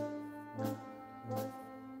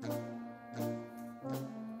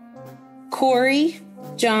 Corey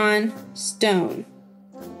John Stone.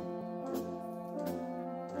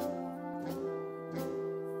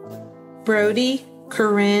 Brody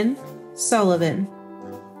Corinne Sullivan.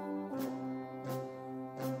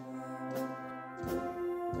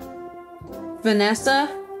 Vanessa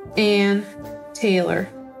Ann Taylor.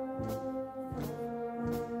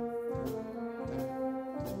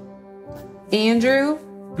 Andrew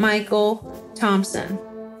Michael Thompson.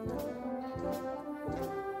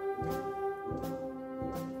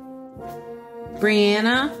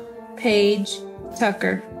 Brianna Paige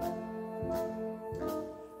Tucker.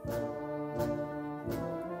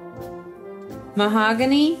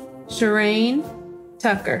 Mahogany Shireen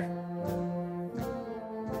Tucker.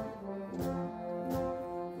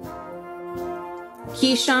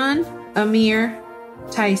 Keyshawn Amir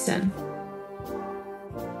Tyson.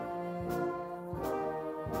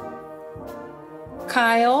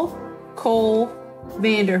 Kyle Cole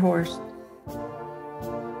Vanderhorst.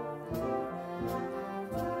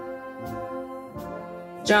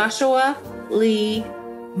 Joshua Lee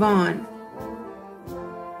Vaughn.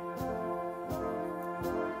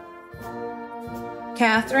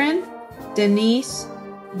 Catherine Denise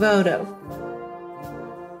Voto.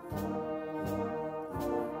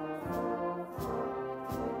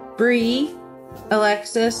 Bree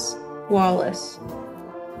Alexis Wallace.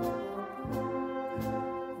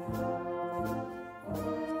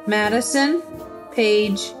 Madison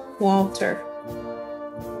Paige Walter.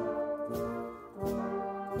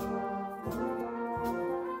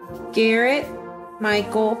 Garrett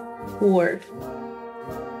Michael Ward.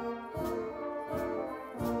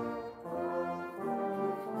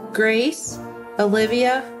 Grace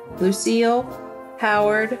Olivia Lucille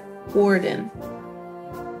Howard Warden.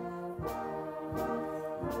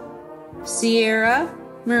 Sierra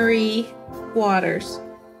Marie Waters.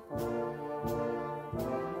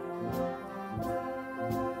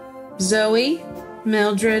 Zoe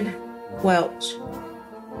Mildred Welch.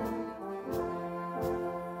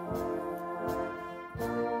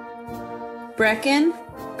 Brecken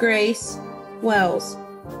Grace Wells.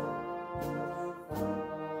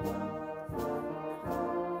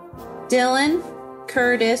 Dylan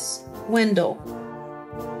Curtis Wendell.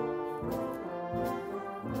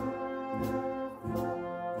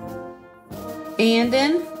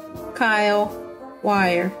 Andon Kyle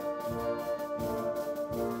Wire.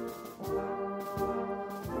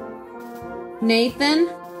 Nathan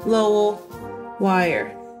Lowell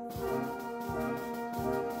Wire.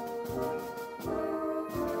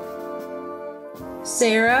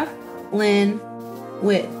 Sarah Lynn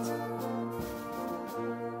Witt.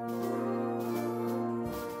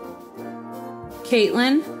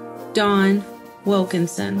 Caitlin Dawn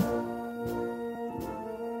Wilkinson.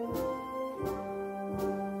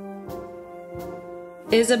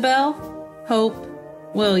 Isabel Hope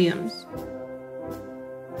Williams.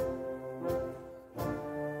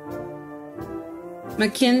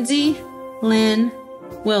 Mackenzie Lynn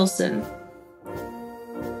Wilson.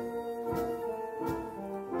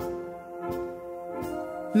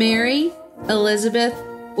 Mary Elizabeth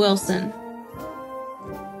Wilson.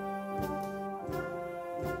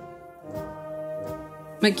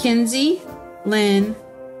 Mackenzie Lynn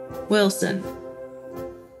Wilson.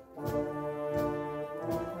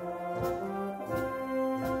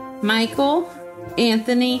 Michael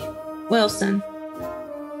Anthony Wilson.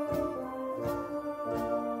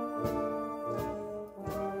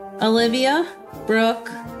 Olivia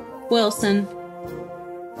Brooke Wilson.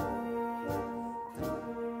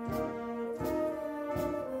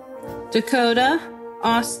 Dakota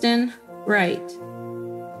Austin Wright.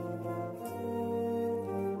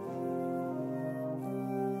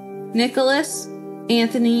 Nicholas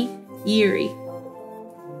Anthony Yeary.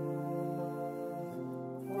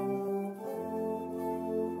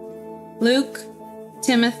 Luke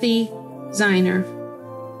Timothy Ziner.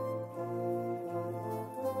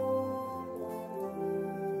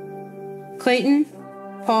 Clayton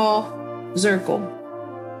Paul Zirkle.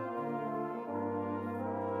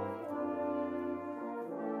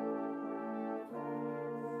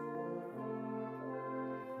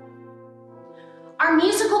 Our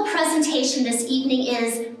musical presentation this evening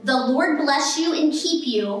is The Lord Bless You and Keep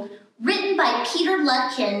You, written by Peter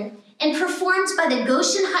Lutkin and performed by the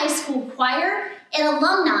Goshen High School Choir and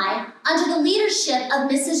alumni under the leadership of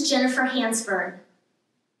Mrs. Jennifer Hansford.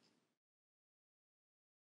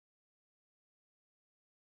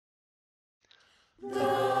 The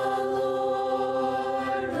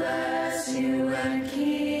Lord bless you and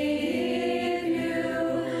keep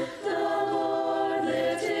you. The Lord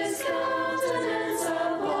lift his countenance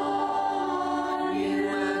upon you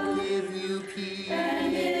and give you peace.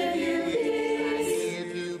 And give you peace.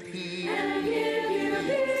 And give you peace. And give you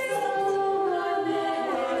peace. The Lord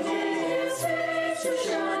make his face to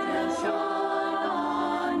shine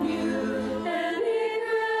upon you and be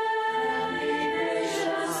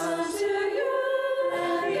gracious unto you.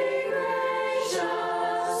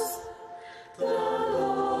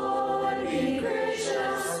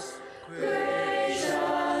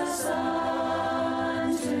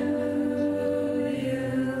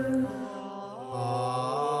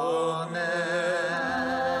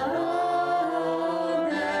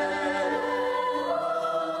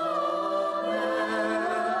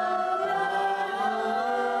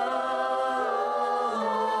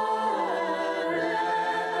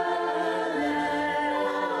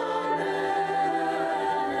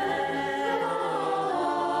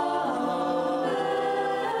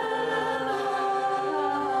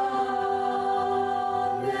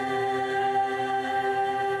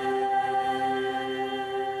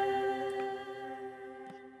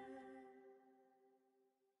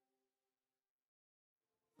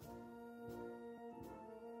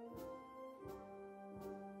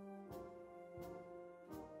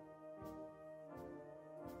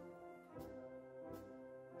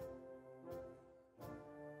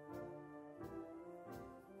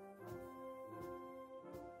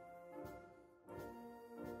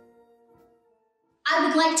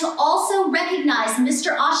 like to also recognize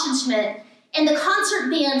Mr. Oschenschmidt and the concert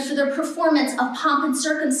band for their performance of Pomp and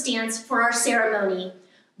Circumstance for our ceremony.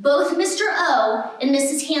 Both Mr. O and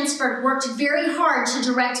Mrs. Hansford worked very hard to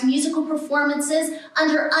direct musical performances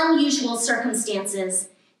under unusual circumstances.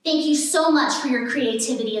 Thank you so much for your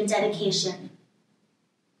creativity and dedication.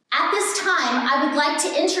 At this time, I would like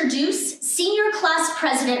to introduce Senior Class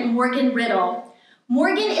President Morgan Riddle.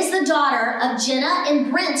 Morgan is the daughter of Jenna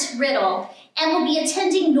and Brent Riddle and will be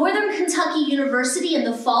attending Northern Kentucky University in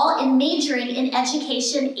the fall and majoring in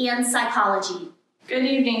education and psychology. Good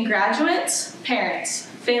evening, graduates, parents,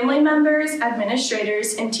 family members,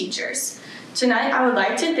 administrators, and teachers. Tonight, I would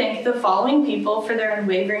like to thank the following people for their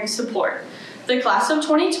unwavering support. The class of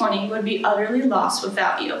 2020 would be utterly lost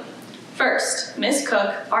without you. First, Ms.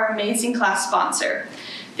 Cook, our amazing class sponsor.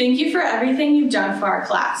 Thank you for everything you've done for our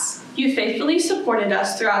class. You faithfully supported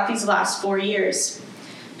us throughout these last 4 years.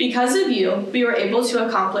 Because of you, we were able to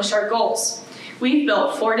accomplish our goals. We've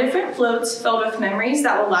built 4 different floats filled with memories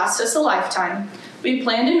that will last us a lifetime. We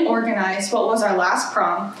planned and organized what was our last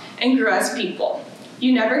prom and grew as people.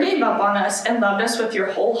 You never gave up on us and loved us with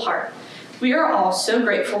your whole heart. We are all so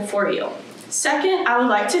grateful for you. Second, I would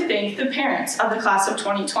like to thank the parents of the class of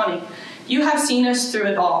 2020. You have seen us through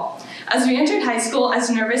it all. As we entered high school as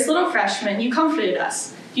nervous little freshmen, you comforted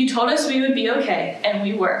us. You told us we would be okay, and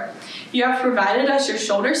we were. You have provided us your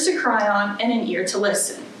shoulders to cry on and an ear to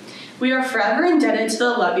listen. We are forever indebted to the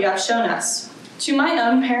love you have shown us. To my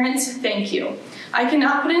own parents, thank you. I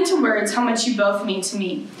cannot put into words how much you both mean to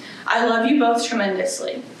me. I love you both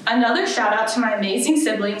tremendously. Another shout out to my amazing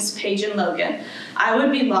siblings, Paige and Logan. I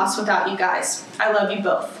would be lost without you guys. I love you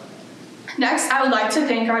both. Next, I would like to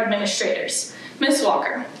thank our administrators. Miss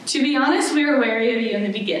Walker, to be honest, we were wary of you in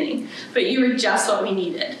the beginning, but you were just what we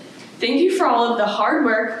needed. Thank you for all of the hard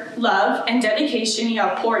work, love, and dedication you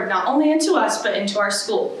have poured not only into us, but into our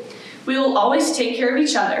school. We will always take care of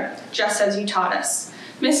each other, just as you taught us.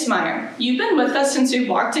 Miss Meyer, you've been with us since we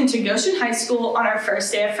walked into Goshen High School on our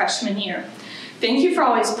first day of freshman year. Thank you for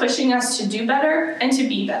always pushing us to do better and to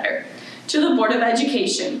be better. To the Board of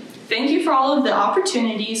Education, thank you for all of the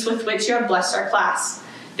opportunities with which you have blessed our class.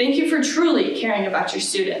 Thank you for truly caring about your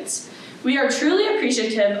students. We are truly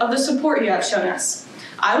appreciative of the support you have shown us.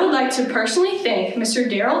 I would like to personally thank Mr.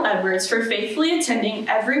 Darrell Edwards for faithfully attending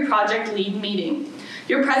every project lead meeting.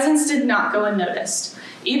 Your presence did not go unnoticed.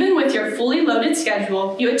 Even with your fully loaded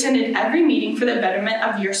schedule, you attended every meeting for the betterment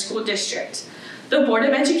of your school district. The Board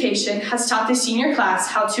of Education has taught the senior class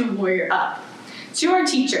how to warrior up. To our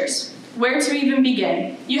teachers, where to even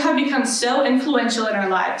begin? You have become so influential in our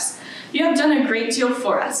lives. You have done a great deal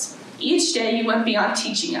for us. Each day you went beyond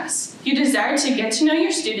teaching us. You desired to get to know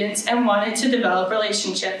your students and wanted to develop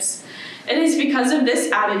relationships. It is because of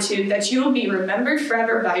this attitude that you will be remembered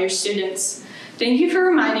forever by your students. Thank you for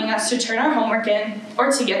reminding us to turn our homework in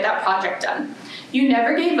or to get that project done. You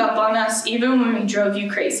never gave up on us even when we drove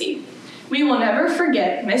you crazy. We will never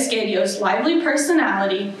forget Miss Gadio's lively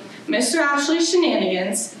personality, Mr. Ashley's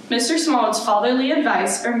shenanigans, Mr. Smallwood's fatherly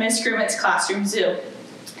advice, or Miss Grummett's classroom zoo.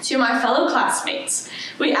 To my fellow classmates,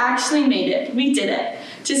 we actually made it. We did it.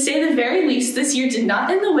 To say the very least, this year did not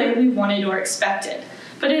end the way we wanted or expected.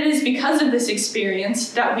 But it is because of this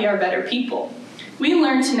experience that we are better people. We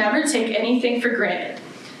learned to never take anything for granted.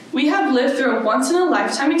 We have lived through a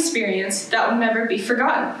once-in-a-lifetime experience that will never be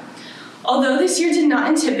forgotten. Although this year did not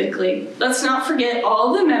end typically, let's not forget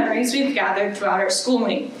all the memories we've gathered throughout our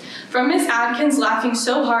schooling. From Miss Adkins laughing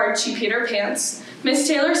so hard she peed her pants, Miss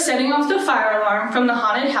Taylor setting off the fire alarm from the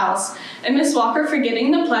haunted house, and Miss Walker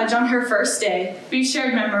forgetting the pledge on her first day, we've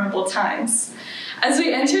shared memorable times. As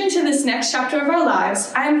we enter into this next chapter of our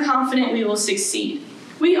lives, I am confident we will succeed.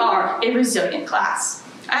 We are a resilient class.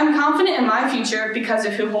 I am confident in my future because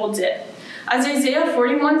of who holds it. As Isaiah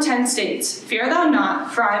 41:10 states, "Fear thou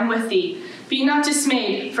not, for I am with thee. Be not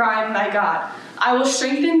dismayed, for I am thy God. I will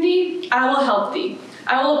strengthen thee, I will help thee.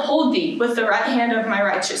 I will uphold thee with the right hand of my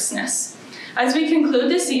righteousness." As we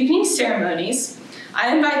conclude this evening's ceremonies,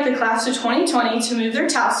 I invite the class of 2020 to move their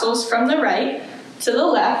tassels from the right to the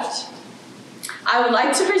left. I would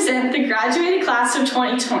like to present the graduated class of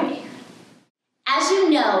 2020. As you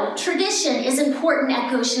know, tradition is important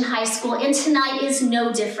at Goshen High School, and tonight is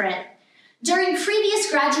no different. During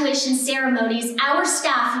previous graduation ceremonies, our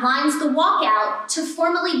staff lines the walkout to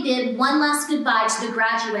formally bid one last goodbye to the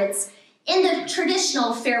graduates in the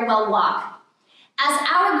traditional farewell walk. As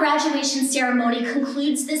our graduation ceremony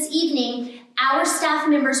concludes this evening, our staff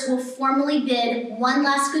members will formally bid one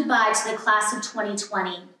last goodbye to the class of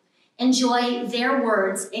 2020. Enjoy their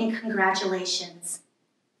words and congratulations.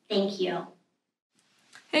 Thank you.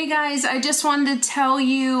 Hey guys, I just wanted to tell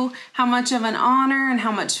you how much of an honor and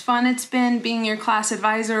how much fun it's been being your class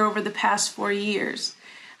advisor over the past 4 years.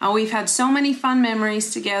 We've had so many fun memories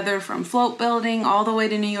together, from float building all the way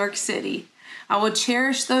to New York City. I will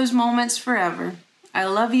cherish those moments forever. I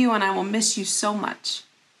love you and I will miss you so much.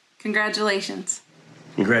 Congratulations.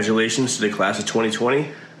 Congratulations to the class of 2020.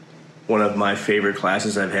 One of my favorite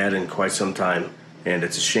classes I've had in quite some time. And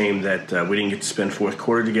it's a shame that we didn't get to spend fourth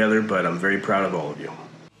quarter together, but I'm very proud of all of you.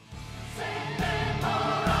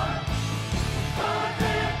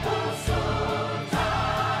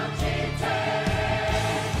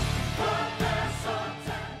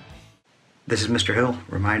 This is Mr. Hill,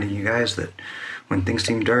 reminding you guys that when things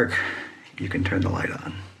seem dark, you can turn the light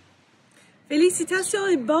on.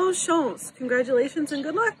 Félicitations et bonne chance. Congratulations and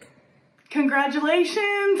good luck.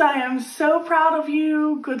 Congratulations, I am so proud of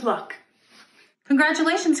you. Good luck.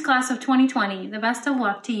 Congratulations, class of 2020. The best of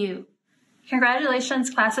luck to you. Congratulations,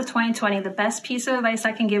 class of 2020. The best piece of advice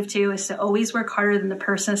I can give to you is to always work harder than the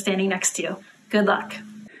person standing next to you. Good luck.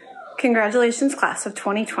 Congratulations, class of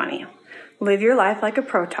 2020. Live your life like a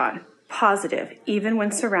proton, positive, even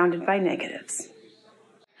when surrounded by negatives.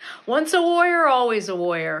 Once a warrior, always a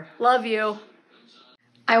warrior. Love you.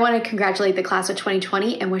 I want to congratulate the class of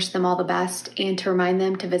 2020 and wish them all the best, and to remind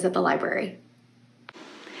them to visit the library.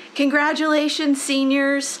 Congratulations,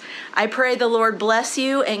 seniors. I pray the Lord bless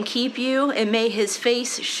you and keep you, and may his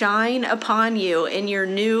face shine upon you in your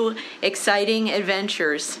new, exciting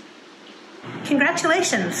adventures.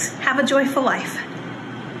 Congratulations. Have a joyful life.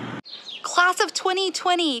 Class of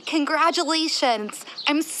 2020, congratulations.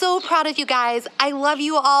 I'm so proud of you guys. I love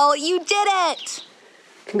you all. You did it.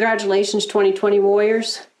 Congratulations, 2020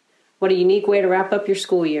 Warriors. What a unique way to wrap up your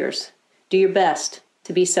school years. Do your best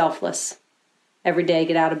to be selfless. Every day,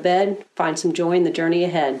 get out of bed, find some joy in the journey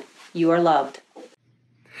ahead. You are loved.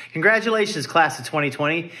 Congratulations, class of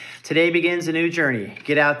 2020. Today begins a new journey.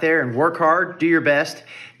 Get out there and work hard, do your best,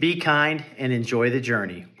 be kind, and enjoy the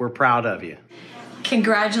journey. We're proud of you.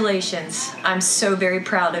 Congratulations. I'm so very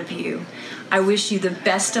proud of you. I wish you the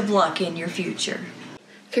best of luck in your future.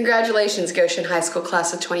 Congratulations, Goshen High School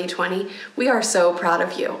class of 2020. We are so proud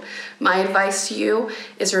of you. My advice to you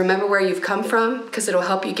is remember where you've come from, because it'll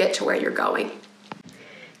help you get to where you're going.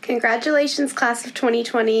 Congratulations, class of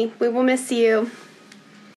 2020. We will miss you.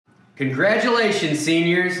 Congratulations,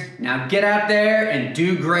 seniors. Now get out there and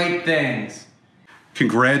do great things.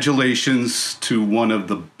 Congratulations to one of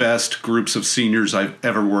the best groups of seniors I've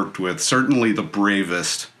ever worked with, certainly the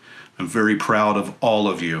bravest. I'm very proud of all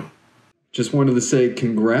of you. Just wanted to say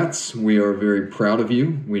congrats. We are very proud of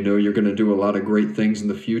you. We know you're going to do a lot of great things in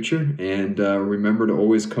the future, and remember to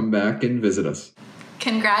always come back and visit us.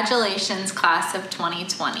 Congratulations, class of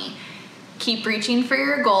 2020. Keep reaching for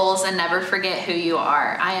your goals and never forget who you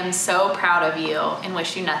are. I am so proud of you and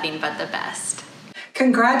wish you nothing but the best.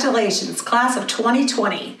 Congratulations, class of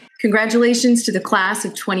 2020. Congratulations to the class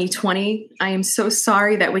of 2020. I am so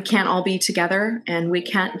sorry that we can't all be together and we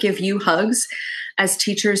can't give you hugs as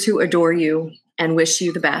teachers who adore you and wish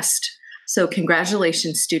you the best. So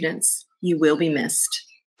congratulations, students. You will be missed.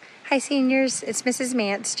 Hi, seniors. It's Mrs.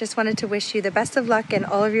 Mance. Just wanted to wish you the best of luck in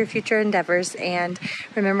all of your future endeavors, and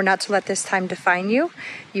remember not to let this time define you.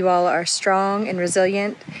 You all are strong and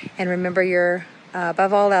resilient, and remember you're,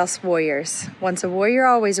 above all else, warriors. Once a warrior,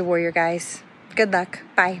 always a warrior, guys. Good luck.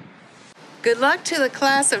 Bye. Good luck to the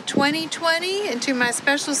class of 2020 and to my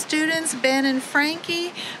special students, Ben and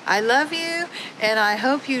Frankie. I love you, and I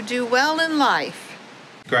hope you do well in life.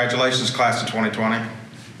 Congratulations, class of 2020.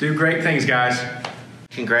 Do great things, guys.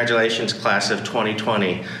 Congratulations, class of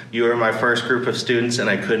 2020. You are my first group of students, and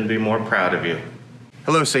I couldn't be more proud of you.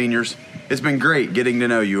 Hello, seniors. It's been great getting to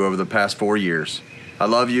know you over the past 4 years. I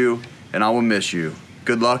love you, and I will miss you.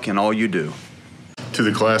 Good luck in all you do. To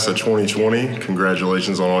the class of 2020,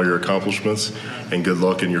 congratulations on all your accomplishments and good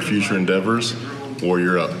luck in your future endeavors.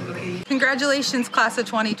 Warrior up. Congratulations, class of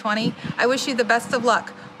 2020. I wish you the best of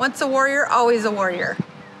luck. Once a warrior, always a warrior.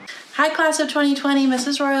 Hi, class of 2020,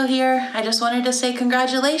 Mrs. Royal here. I just wanted to say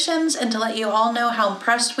congratulations and to let you all know how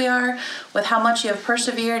impressed we are with how much you have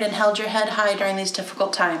persevered and held your head high during these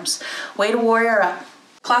difficult times. Way to warrior up.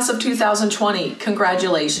 Class of 2020,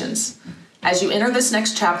 congratulations. As you enter this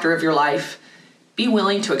next chapter of your life, be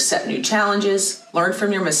willing to accept new challenges, learn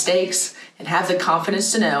from your mistakes, and have the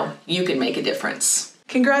confidence to know you can make a difference.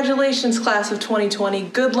 Congratulations, class of 2020.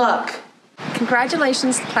 Good luck.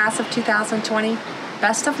 Congratulations, class of 2020.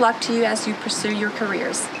 Best of luck to you as you pursue your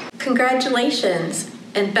careers. Congratulations,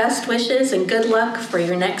 and best wishes and good luck for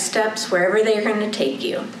your next steps wherever they are going to take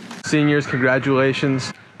you. Seniors,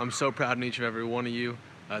 congratulations. I'm so proud of each and every one of you.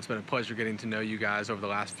 It's been a pleasure getting to know you guys over the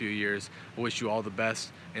last few years. I wish you all the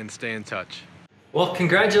best and stay in touch. Well,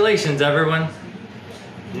 congratulations, everyone.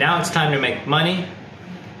 Now it's time to make money,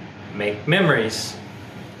 make memories,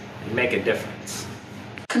 and make a difference.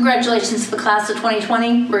 Congratulations to the class of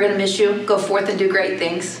 2020. We're going to miss you. Go forth and do great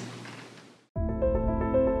things.